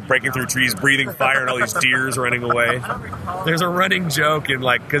squirrel breaking through trees, breathing fire, and all these deers running away. There's a running joke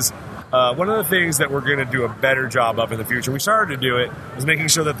because one of the things that we're going to do a better job of in the future, we started to do it, is making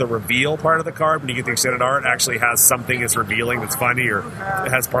sure that the reveal part of the card, when you get the extended art, actually has something that's revealing that's funny or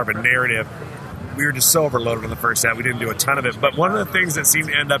it has part of a narrative. We were just so overloaded on the first set, we didn't do a ton of it. But one of the things that seemed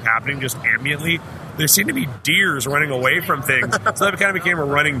to end up happening just ambiently, there seemed to be deers running away from things. So that kind of became a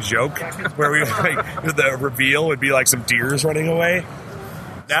running joke, where the reveal would be some deers running away.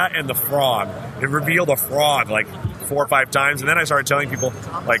 That and the frog. It revealed a frog 4 or 5 times, and then I started telling people,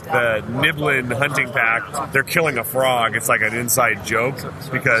 the Niblin hunting pack, they're killing a frog. It's an inside joke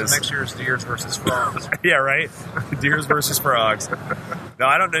because next year's deers versus frogs. Yeah, right. Deers versus frogs. No,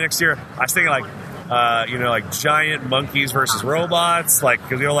 I don't know. Next year, I was thinking giant monkeys versus robots,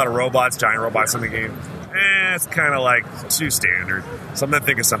 because we have a lot of giant robots in the game. It's kind of too standard. So I'm gonna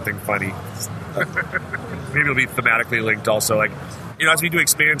think of something funny. Maybe it'll be thematically linked also. As we do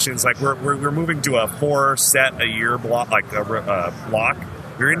expansions, we're moving to a 4 set a year block, block,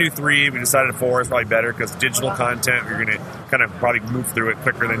 we're going to do 3. We decided 4 is probably better because digital content, you're going to kind of probably move through it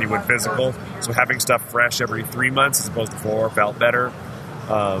quicker than you would physical. So having stuff fresh every 3 months as opposed to 4 felt better.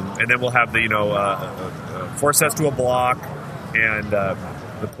 And then we'll have the 4 sets to a block, and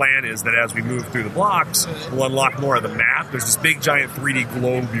the plan is that as we move through the blocks, we'll unlock more of the map. There's this big giant 3D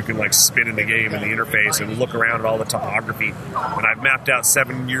globe you can like spin in the game in the interface and look around at all the topography. And I've mapped out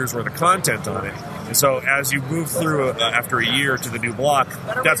 7 years worth of content on it. And so as you move through after a year to the new block,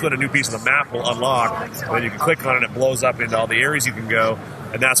 that's when a new piece of the map will unlock. And then you can click on it, it blows up into all the areas you can go.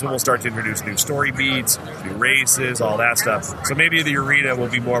 And that's when we'll start to introduce new story beats, new races, all that stuff. So maybe the arena will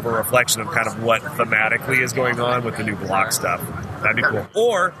be more of a reflection of kind of what thematically is going on with the new block stuff. That'd be cool.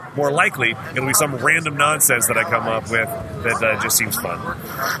 Or, more likely, it'll be some random nonsense that I come up with that just seems fun.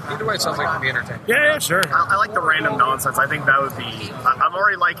 Either way, it sounds like it'd be entertaining. Yeah, sure. I like the random nonsense. I think that would be... I'm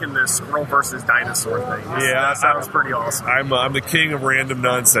already liking this squirrel versus dinosaur thing. Yeah, that sounds pretty awesome. I'm the king of random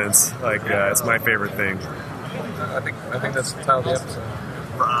nonsense. Like, it's my favorite thing. I think that's the title of the episode.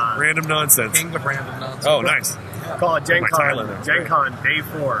 Random nonsense. King of random nonsense. Oh, nice. Call it Gen My Thailand there. Con. Gen Con Day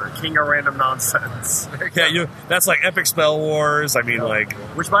 4. King of Random Nonsense. Yeah, that's like Epic Spell Wars. I mean, like...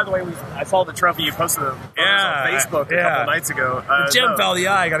 Which, by the way, I saw the trophy you posted on Facebook a couple nights ago. The gem fell in the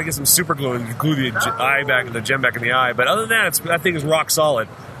eye. I got to get some super glue and glue the gem back in the eye. But other than that, that thing is rock solid.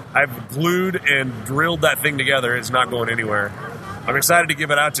 I've glued and drilled that thing together. It's not going anywhere. I'm excited to give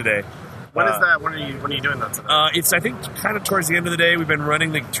it out today. When is that? When are you doing that today? It's, I think, kind of towards the end of the day. We've been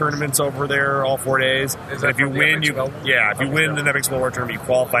running the tournaments over there all 4 days. Is and that if you from the win, Epic Spell? if you win the Epic Spell War tournament, you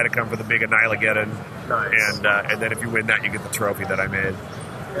qualify to come for the big Annihilageddon. Nice. And then if you win that, you get the trophy that I made.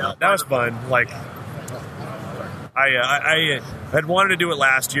 Yeah. That was fun. Like, I had wanted to do it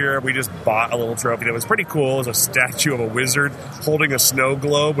last year. We just bought a little trophy that was pretty cool. It was a statue of a wizard holding a snow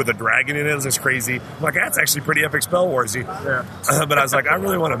globe with a dragon in it. It was just crazy. I'm like, that's actually pretty Epic Spell Warsy. Yeah. But I was like, I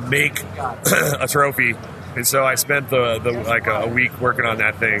really want to make a trophy. And so I spent a week working on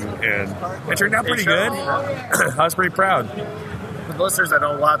that thing, and it turned out pretty good. I was pretty proud. For the listeners that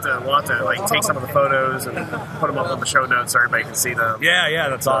don't, we'll have to like take some of the photos and put them up on the show notes so everybody can see them. Yeah,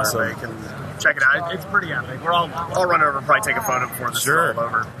 that's awesome. They can check it out. It's pretty epic. I'll run over and probably take a photo before this is all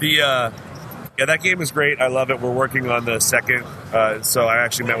over. That game is great. I love it. We're working on the second. So I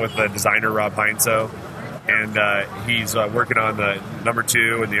actually met with the designer, Rob Heinzo, and he's working on the number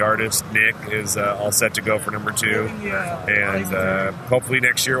 2, and the artist, Nick, is all set to go for number 2. And hopefully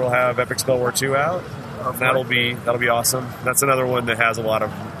next year we'll have Epic Spell War 2 out. That'll be awesome. That's another one that has a lot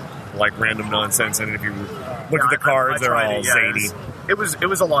of like random nonsense in it. If you look at the cards, they're all zany. It was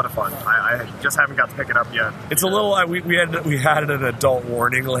a lot of fun. I just haven't got to pick it up yet. It's a little. We had an adult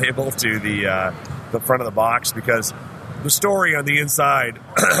warning label to the front of the box because the story on the inside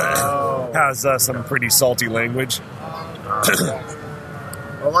has some pretty salty language.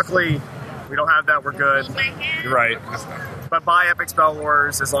 Well, luckily we don't have that. We're good. You're right. But buy Epic Spell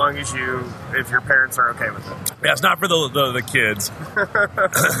Wars as long as if your parents are okay with it. Yeah, it's not for the kids.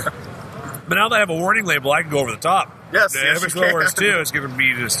 But now that I have a warning label, I can go over the top. Yes, Epic Spell Wars 2 is giving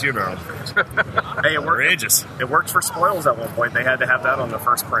me just, Hey, it worked. outrageous. It worked for Spoils at one point. They had to have that on the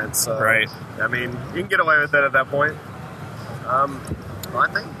first print. So, Right. I mean, you can get away with it at that point. Well, I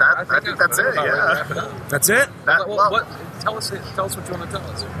think that's it. Yeah. That's it? Tell us what you want to tell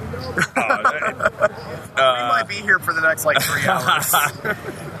us. We might be here for the next 3 hours.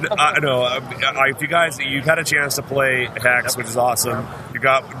 If you guys, you've had a chance to play Hex, which is awesome. You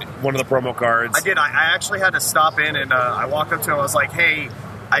got one of the promo cards. I did. I actually had to stop in and I walked up to him. I was like, "Hey,"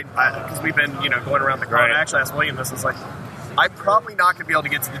 because we've been going around the car. Right. I actually asked William this. I was like, "I'm probably not going to be able to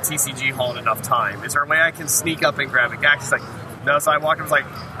get to the TCG hall in enough time. Is there a way I can sneak up and grab a gag?" He's like, "No." So I walked up. I was like,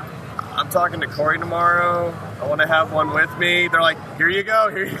 "I'm talking to Corey tomorrow. I want to have one with me." They're like, "Here you go,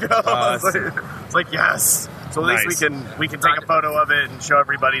 here you go." It's like, yes. So at least we can take a photo of it and show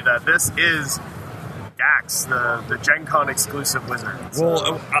everybody that this is Gax, the Gen Con exclusive wizard.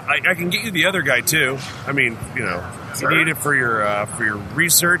 Well, I can get you the other guy too. I mean, you need it for your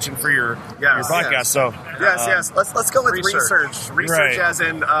research and for your podcast. Yes. So yes. Let's go with research. Research, right. as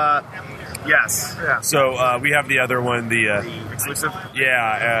in yes. Yeah. So we have the other one, the exclusive.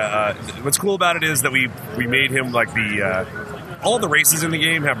 Yeah. What's cool about it is that we made him like all the races in the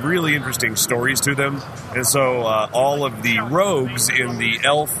game have really interesting stories to them, and so all of the rogues in the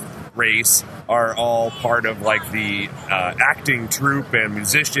elf race are all part of the acting troupe and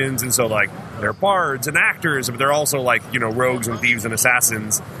musicians, and so they're bards and actors, but they're also rogues and thieves and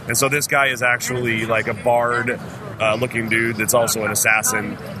assassins. And so this guy is actually a bard looking dude that's also an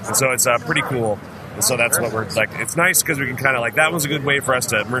assassin, and so it's pretty cool. And so that's what we're like. It's nice because we can kind of like, that was a good way for us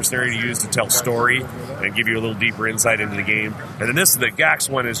to mercenary to use to tell story and give you a little deeper insight into the game. And then the Gax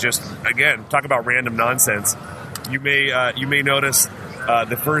one is just, again, talk about random nonsense. You may notice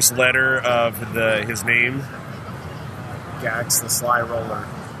the first letter of his name. Gax, the Sly Roller.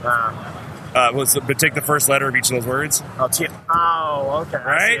 But take the first letter of each of those words. Okay. Right? All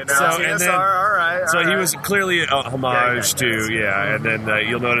right. So he was clearly a homage to, and then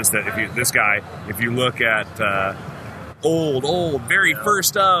you'll notice that if you look at old, very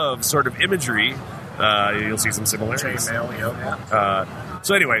first of sort of imagery, you'll see some similarities.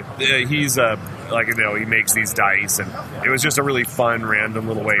 So anyway, he's he makes these dice, and it was just a really fun, random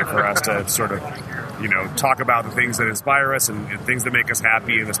little way for us to sort of, talk about the things that inspire us and things that make us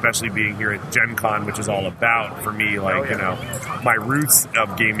happy, and especially being here at Gen Con, which is all about, for me, my roots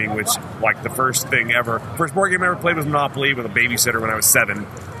of gaming, which, like, the first board game I ever played was Monopoly with a babysitter when I was 7,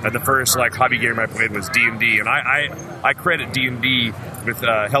 and the first, hobby game I played was D&D, and I credit D&D with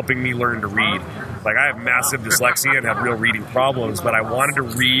helping me learn to read. Like, I have massive dyslexia and have real reading problems, but I wanted to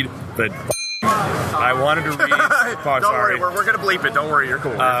read Don't worry, we're going to bleep it. Don't worry, you're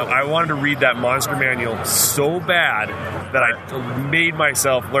cool. I wanted to read that monster manual so bad that I made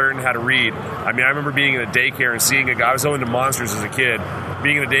myself learn how to read. I mean, I remember being in a daycare and seeing a guy. I was into monsters as a kid.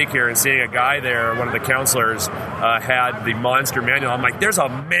 Being in a daycare and seeing a guy there, one of the counselors, had the monster manual. I'm like, there's a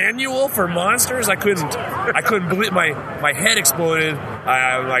manual for monsters? I couldn't believe. My head exploded.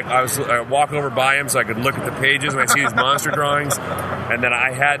 I walk over by him so I could look at the pages and I see his monster drawings. And then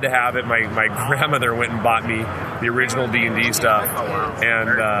I had to have it. My grandmother went and bought me the original D&D stuff. Oh, wow.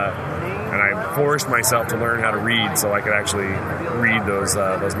 And I forced myself to learn how to read so I could actually read those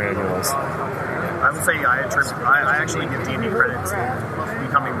manuals. I would say I actually give D&D credit to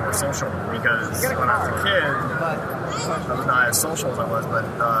becoming more social, because when I was a kid, I was not as social as I was, but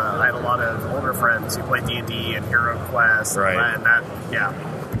I had a lot of older friends who played D&D and Hero Quest, right. and that.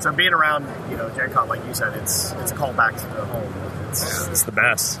 So being around, Gen Con, like you said, it's a call back to the home. It's the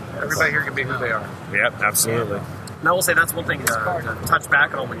best. Everybody here can be who they are. Yep, absolutely. And I will say that's one thing to touch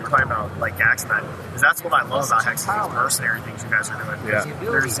back on when you're talking about Gax and that, is that's what I love about Hex, these mercenary things you guys are doing. Yeah.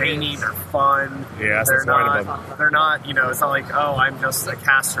 They're zany, they're fun. Yeah, they're not, it's not like, oh, I'm just a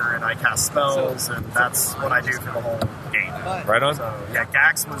caster and I cast spells and that's what I do for the whole game. Right on. So yeah,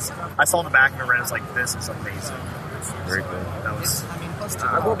 Gax I saw the back and I was like, this is amazing. Very cool. That was.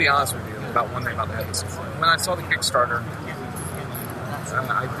 I will be honest with you about one thing about the Hex. When I saw the Kickstarter,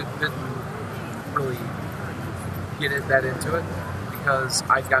 I didn't really get that into it because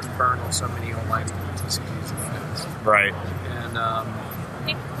I've gotten burned on so many online TCGs and things. Right. And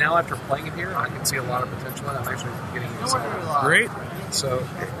now after playing it here, I can see a lot of potential and I'm actually getting excited. Great. So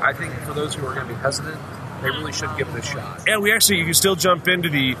I think for those who are going to be hesitant, they really should give it a shot. And you can still jump into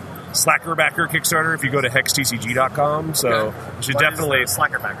the Slackerbacker Kickstarter if you go to hextcg.com. So you should definitely.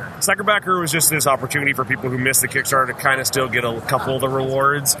 Slackerbacker? Slackerbacker was just this opportunity for people who missed the Kickstarter to kind of still get a couple of the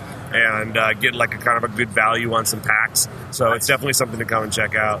rewards and get like a kind of a good value on some packs. So it's definitely something to come and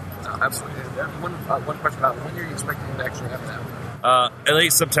check out. Absolutely. One question about when are you expecting to actually have that?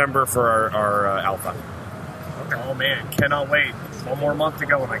 Late September for our alpha. Okay. Oh man, cannot wait. One more month to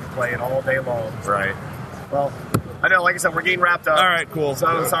go and I can play it all day long. Right. Well, I know, like I said, we're getting wrapped up. All right, cool. So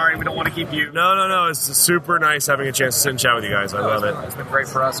I'm sorry, we don't want to keep you. No. It's super nice having a chance to sit and chat with you guys. I love it. It's been great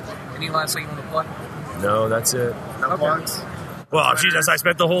for us. Any last thing you want to plug? No, that's it. No plugs? Well, Jesus, I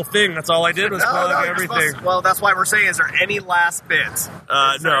spent the whole thing. That's all I did was plug everything. Well, that's why we're saying, is there any last bits?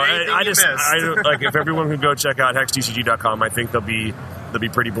 If everyone could go check out hextcg.com, I think they'll be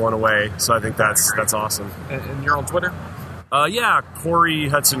pretty blown away. So I think that's awesome. And you're on Twitter? Yeah, Corey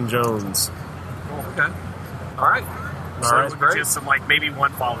Hudson Jones. Okay. All right. So just some, maybe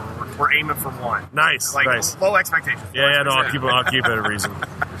one follower. We're aiming for one. Nice. Nice. Low expectations. Yeah, no, I'll keep it a reason. All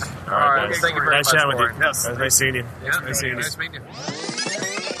right, guys. Thank you very much. Nice chatting with you. Yes. Nice seeing you. Yeah, nice meeting you.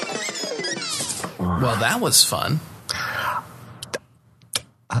 Well, that was fun.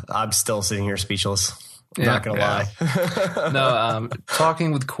 I'm still sitting here speechless. I'm Yeah, not going to lie. No,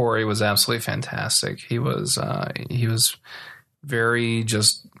 talking with Corey was absolutely fantastic. He was very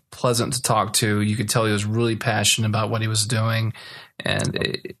just pleasant to talk to. You could tell he was really passionate about what he was doing.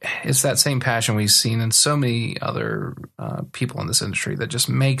 And it's that same passion we've seen in so many other people in this industry that just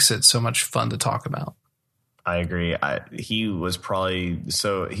makes it so much fun to talk about. I agree. He was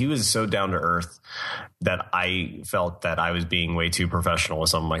so down to earth that I felt that I was being way too professional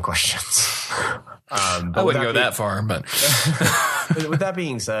with some of my questions. I wouldn't go that far, but with that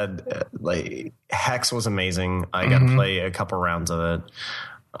being said, Hex was amazing. I got to play a couple rounds of it.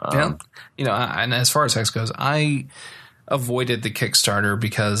 And as far as Hex goes, I avoided the Kickstarter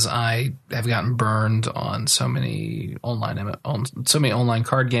because I have gotten burned on so many online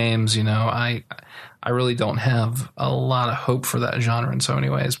card games. You know, I really don't have a lot of hope for that genre in so many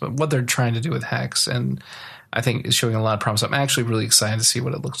ways. But what they're trying to do with Hex, and I think is showing a lot of promise. I'm actually really excited to see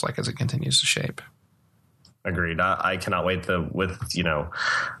what it looks like as it continues to shape. Agreed. I cannot wait with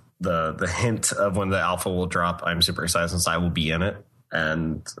the hint of when the alpha will drop. I'm super excited since I will be in it.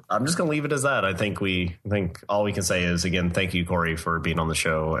 And I'm just going to leave it as that. I think all we can say is, again, thank you, Corey, for being on the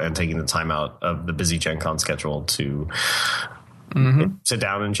show and taking the time out of the busy Gen Con schedule to sit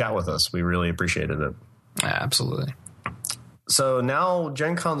down and chat with us. We really appreciated it. Absolutely. So now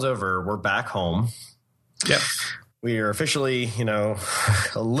Gen Con's over. We're back home. Yep. We are officially, a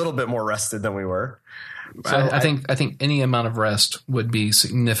little bit more rested than we were. So I think any amount of rest would be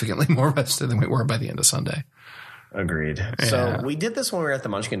significantly more rested than we were by the end of Sunday. Agreed. Yeah. So we did this when we were at the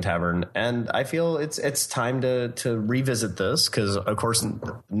Munchkin Tavern, and I feel it's time to revisit this because, of course,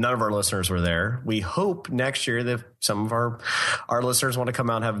 none of our listeners were there. We hope next year that some of our listeners want to come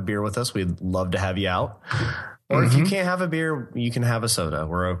out and have a beer with us. We'd love to have you out. Or if you can't have a beer, you can have a soda.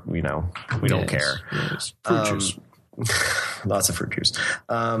 We don't care. Yes. Fruit juice. Lots of fruit juice.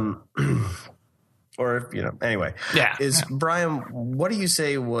 Or anyway. Yeah. Brian, what do you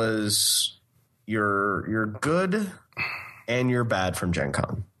say was your good and your bad from Gen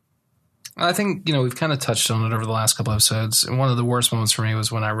Con? I think, we've kind of touched on it over the last couple episodes. And one of the worst moments for me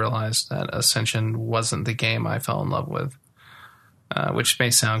was when I realized that Ascension wasn't the game I fell in love with, which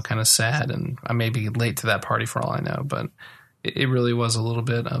may sound kind of sad, and I may be late to that party for all I know, but it really was a little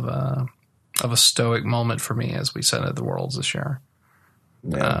bit of a stoic moment for me as we set into the Worlds this year.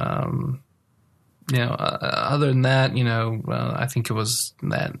 Yeah. Other than that, I think it was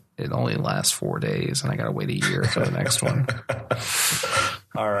that it only lasts 4 days and I got to wait a year for the next one.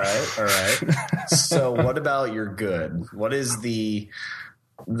 All right. So what about your good? What is the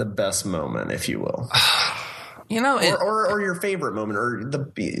best moment, if you will? Or your favorite moment, or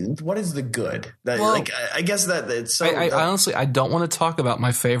what is the good? I guess that it's so. I honestly, I don't want to talk about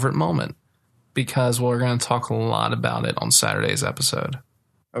my favorite moment because we're going to talk a lot about it on Saturday's episode.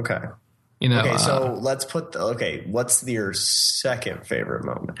 Okay. Okay, so let's put what's your second favorite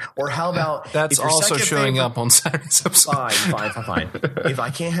moment? Or how about that's also showing up on Saturday's episode? Fine. If I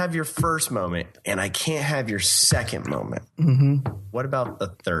can't have your first moment and I can't have your second moment, what about the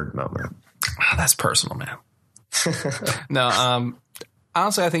third moment? That's personal, man. No,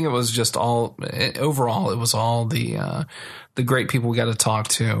 honestly, I think it was just overall, it was all the great people we got to talk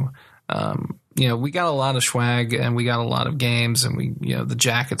to. We got a lot of swag and we got a lot of games, and the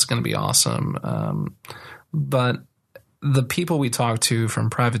jacket's going to be awesome. But the people we talked to, from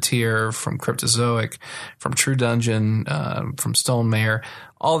Privateer, from Cryptozoic, from True Dungeon, from Stone Mayor,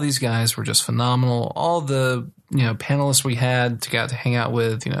 all these guys were just phenomenal. All the panelists we got to hang out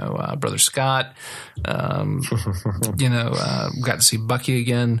with, Brother Scott, got to see Bucky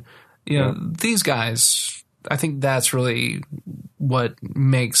again. These guys, I think that's really what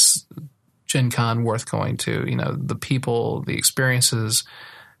makes Gen Con worth going to. The people, the experiences,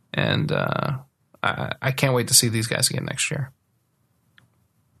 and I can't wait to see these guys again next year.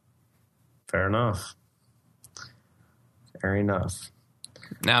 Fair enough.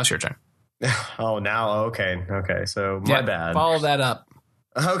 Now it's your turn. Oh, now okay. So my bad. Follow that up.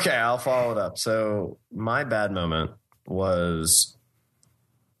 Okay, I'll follow it up. So my bad moment was,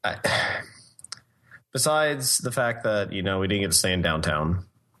 besides the fact that we didn't get to stay in downtown.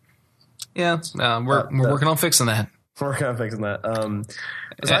 Yeah, we're working on fixing that. Besides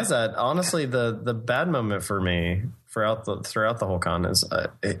that, honestly, the bad moment for me throughout the whole con is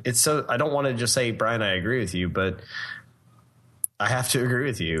it's so, I don't want to just say, Brian, I agree with you, but I have to agree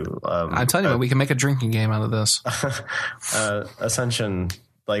with you. I'm telling you, we can make a drinking game out of this. Ascension,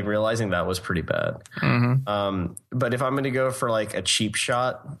 realizing that was pretty bad. But if I'm going to go for a cheap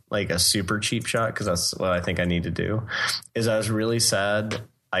shot, a super cheap shot, because that's what I think I need to do, is I was really sad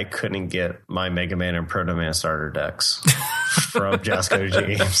I couldn't get my Mega Man and Proto Man starter decks from Jasco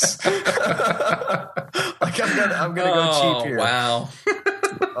Games. I'm gonna go cheap here. Wow.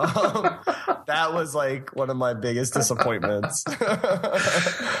 That was one of my biggest disappointments.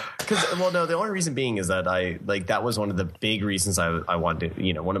 The only reason being is that that was one of the big reasons I wanted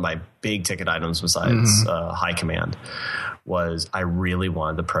to, one of my big ticket items besides High Command was I really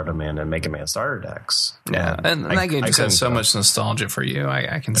wanted the Proto Man and Mega Man starter decks. Yeah, and that game just has so much nostalgia for you.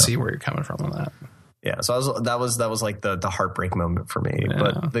 I can see where you're coming from on that. Yeah, so that was the heartbreak moment for me. Yeah.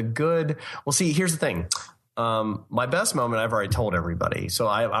 But the good, well, see, here's the thing. My best moment I've already told everybody, so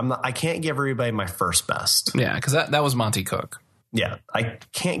I can't give everybody my first best. Yeah, because that was Monty Cook. Yeah, I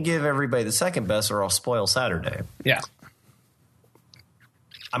can't give everybody the second best, or I'll spoil Saturday. Yeah.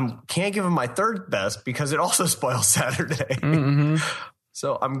 can't give him my third best because it also spoils Saturday. Mm-hmm.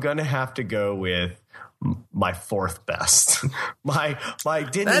 So I'm gonna have to go with my fourth best. My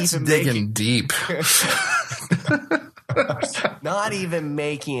didn't That's even digging deep. not even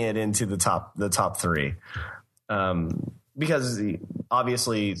making it into the top three. Because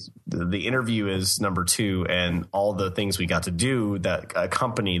obviously the interview is number 2, and all the things we got to do that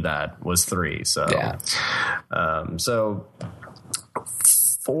accompany that was 3. So, so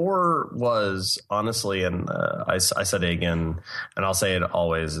 4 was honestly, and I said it again, and I'll say it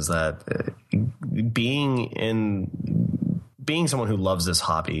always, is that being someone who loves this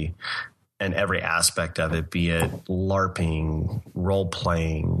hobby and every aspect of it, be it LARPing, role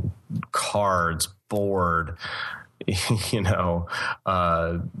playing, cards, board.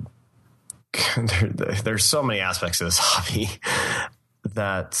 There's so many aspects of this hobby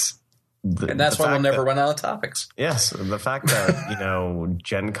that and that's why we'll never run out of topics. Yes, the fact that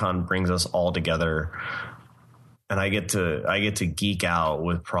Gen Con brings us all together, and I get to geek out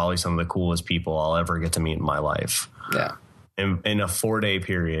with probably some of the coolest people I'll ever get to meet in my life. Yeah. In a 4-day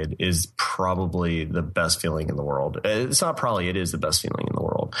period is probably the best feeling in the world. It's not probably, it is the best feeling in the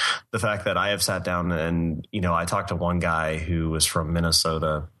world. The fact that I have sat down and, I talked to one guy who was from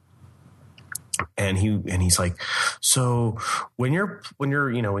Minnesota, and he's like, so when you're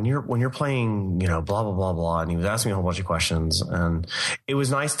playing, blah, blah, blah, blah. And he was asking me a whole bunch of questions, and it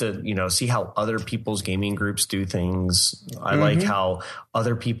was nice to, see how other people's gaming groups do things. I like how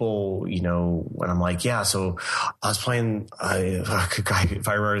other people, when I'm like, yeah, so I was playing, if I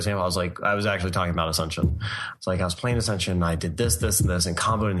remember his name, I was actually talking about Ascension. It's like, I was playing Ascension, and I did this, and this, and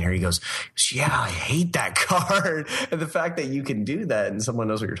combo in here. He goes, yeah, I hate that card. And the fact that you can do that and someone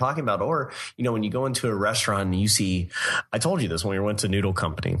knows what you're talking about, or, when you go into a restaurant and you see, I told you this when we went to Noodle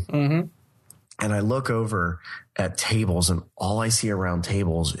Company, and I look over at tables, and all I see around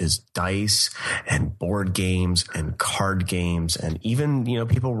tables is dice and board games and card games, and even,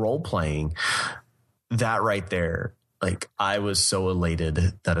 people role playing. That right there, like, I was so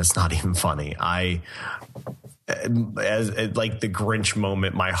elated that it's not even funny. As like the Grinch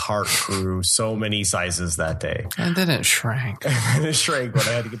moment, my heart grew so many sizes that day. And then it shrank. It shrank when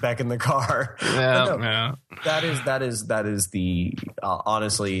I had to get back in the car. Yeah. That is the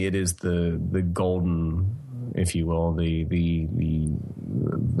honestly, it is the golden, if you will, the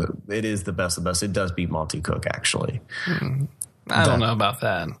it is the best of the best. It does beat Monty Cook, actually. I don't know about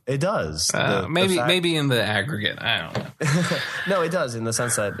that. It does. Maybe in the aggregate. I don't know. No, it does, in the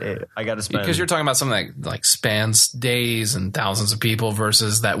sense that I got to spend, because you're talking about something that like spans days and thousands of people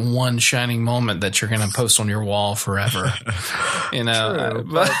versus that one shining moment that you're going to post on your wall forever. True,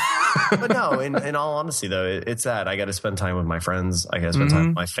 but no, in all honesty, though, it's that I got to spend time with my friends. I got to spend time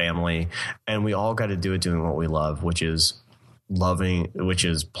with my family, and we all got to do it doing what we love, which is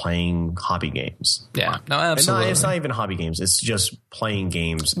playing hobby games. Yeah, no, absolutely. It's not even hobby games. It's just playing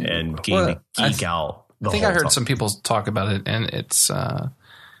games and getting to geek out. I think I heard some people talk about it, and it's at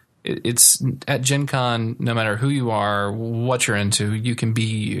Gen Con, no matter who you are, what you're into, you can be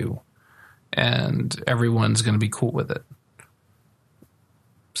you, and everyone's going to be cool with it.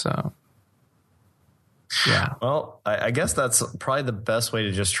 So, yeah. Well, I guess that's probably the best way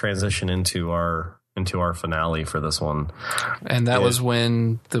to just transition into our finale for this one. And that was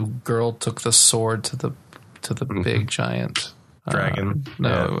when the girl took the sword to the big giant dragon. It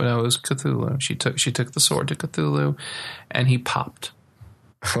was Cthulhu. She took the sword to Cthulhu, and he popped.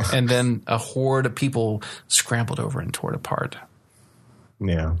 And then a horde of people scrambled over and tore it apart.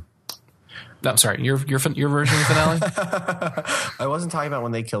 Yeah. No, sorry, your version of the finale? I wasn't talking about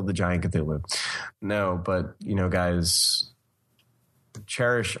when they killed the giant Cthulhu. No, but guys,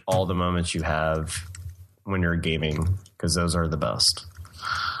 cherish all the moments you have when you're gaming, because those are the best.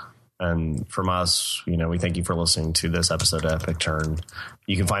 And from us, we thank you for listening to this episode of Epic Turn.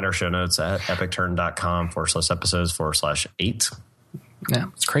 You can find our show notes at epicturn.com/episodes/8. Yeah,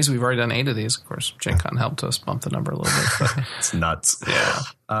 it's crazy. We've already done 8 of these. Of course, Gen Con helped us bump the number a little bit. But it's nuts. Yeah.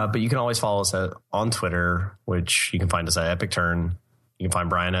 But you can always follow us on Twitter, which you can find us at Epic Turn. You can find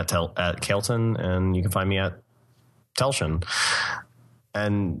Brian at Kelton, and you can find me at Telshin.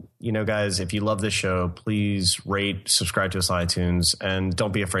 And, guys, if you love this show, please rate, subscribe to us on iTunes, and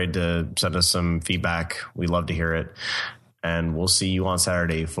don't be afraid to send us some feedback. We love to hear it. And we'll see you on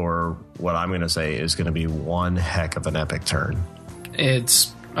Saturday for what I'm going to say is going to be one heck of an epic turn.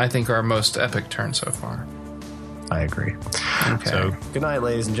 It's, I think, our most epic turn so far. I agree. Okay. So, good night,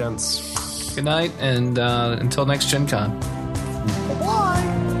 ladies and gents. Good night, and until next Gen Con.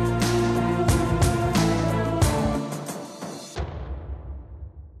 Bye-bye.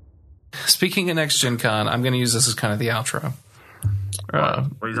 Speaking of next Gen Con, I'm going to use this as kind of the outro.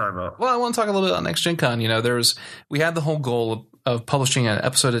 What are you talking about? Well, I want to talk a little bit about Next Gen Con. You know, we had the whole goal of publishing an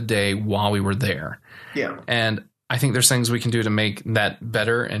episode a day while we were there. Yeah. And I think there's things we can do to make that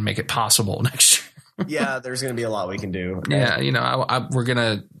better and make it possible next year. Yeah, there's going to be a lot we can do. Yeah, you know, we're going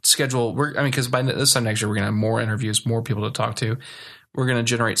to schedule. Because by this time next year, we're going to have more interviews, more people to talk to. We're going to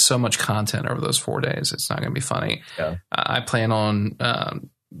generate so much content over those 4 days. It's not going to be funny. Yeah. I plan on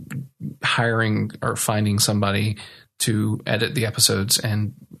hiring or finding somebody to edit the episodes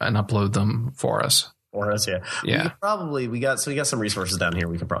and upload them for us. For us, yeah. We got some resources down here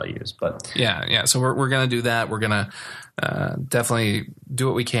we could probably use, but yeah. So we're going to do that. We're going to definitely do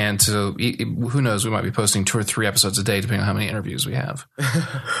what we can to. Who knows? We might be posting 2 or 3 episodes a day, depending on how many interviews we have.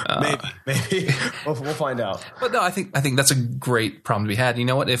 maybe we'll find out. But no, I think that's a great problem to be had. You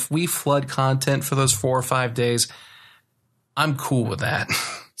know what? If we flood content for those 4 or 5 days, I'm cool with that.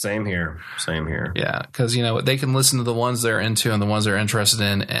 Same here. Yeah, because you know they can listen to the ones they're into and the ones they're interested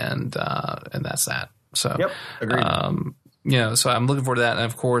in, and that's that. So, yep, agreed. You know, so I'm looking forward to that. And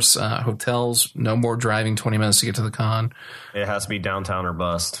of course, hotels, no more driving 20 minutes to get to the con. It has to be downtown or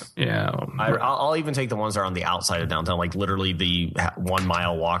bust. Yeah. I'll even take the ones that are on the outside of downtown, like literally the 1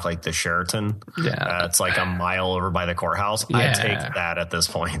 mile walk, like the Sheraton. Yeah. It's like a mile over by the courthourse. Yeah. I take that at this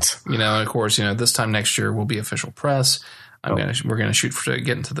point. You know, and of course, you know, this time next year will be official press. We're going to shoot to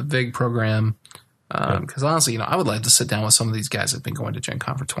get into the VIG program. Because honestly, you know, I would like to sit down with some of these guys that have been going to Gen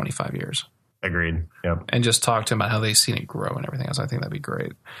Con for 25 years. Agreed. Yep. And just talk to them about how they've seen it grow and everything else. I think that'd be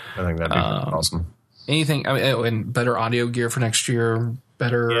great. I think that'd be awesome. Anything, I mean, and better audio gear for next year,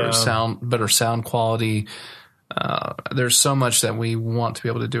 better sound quality. There's so much that we want to be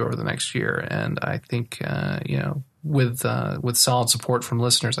able to do over the next year, and I think you know, with solid support from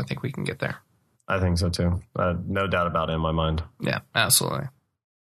listeners, I think we can get there. I think so too. No doubt about it in my mind. Yeah, absolutely.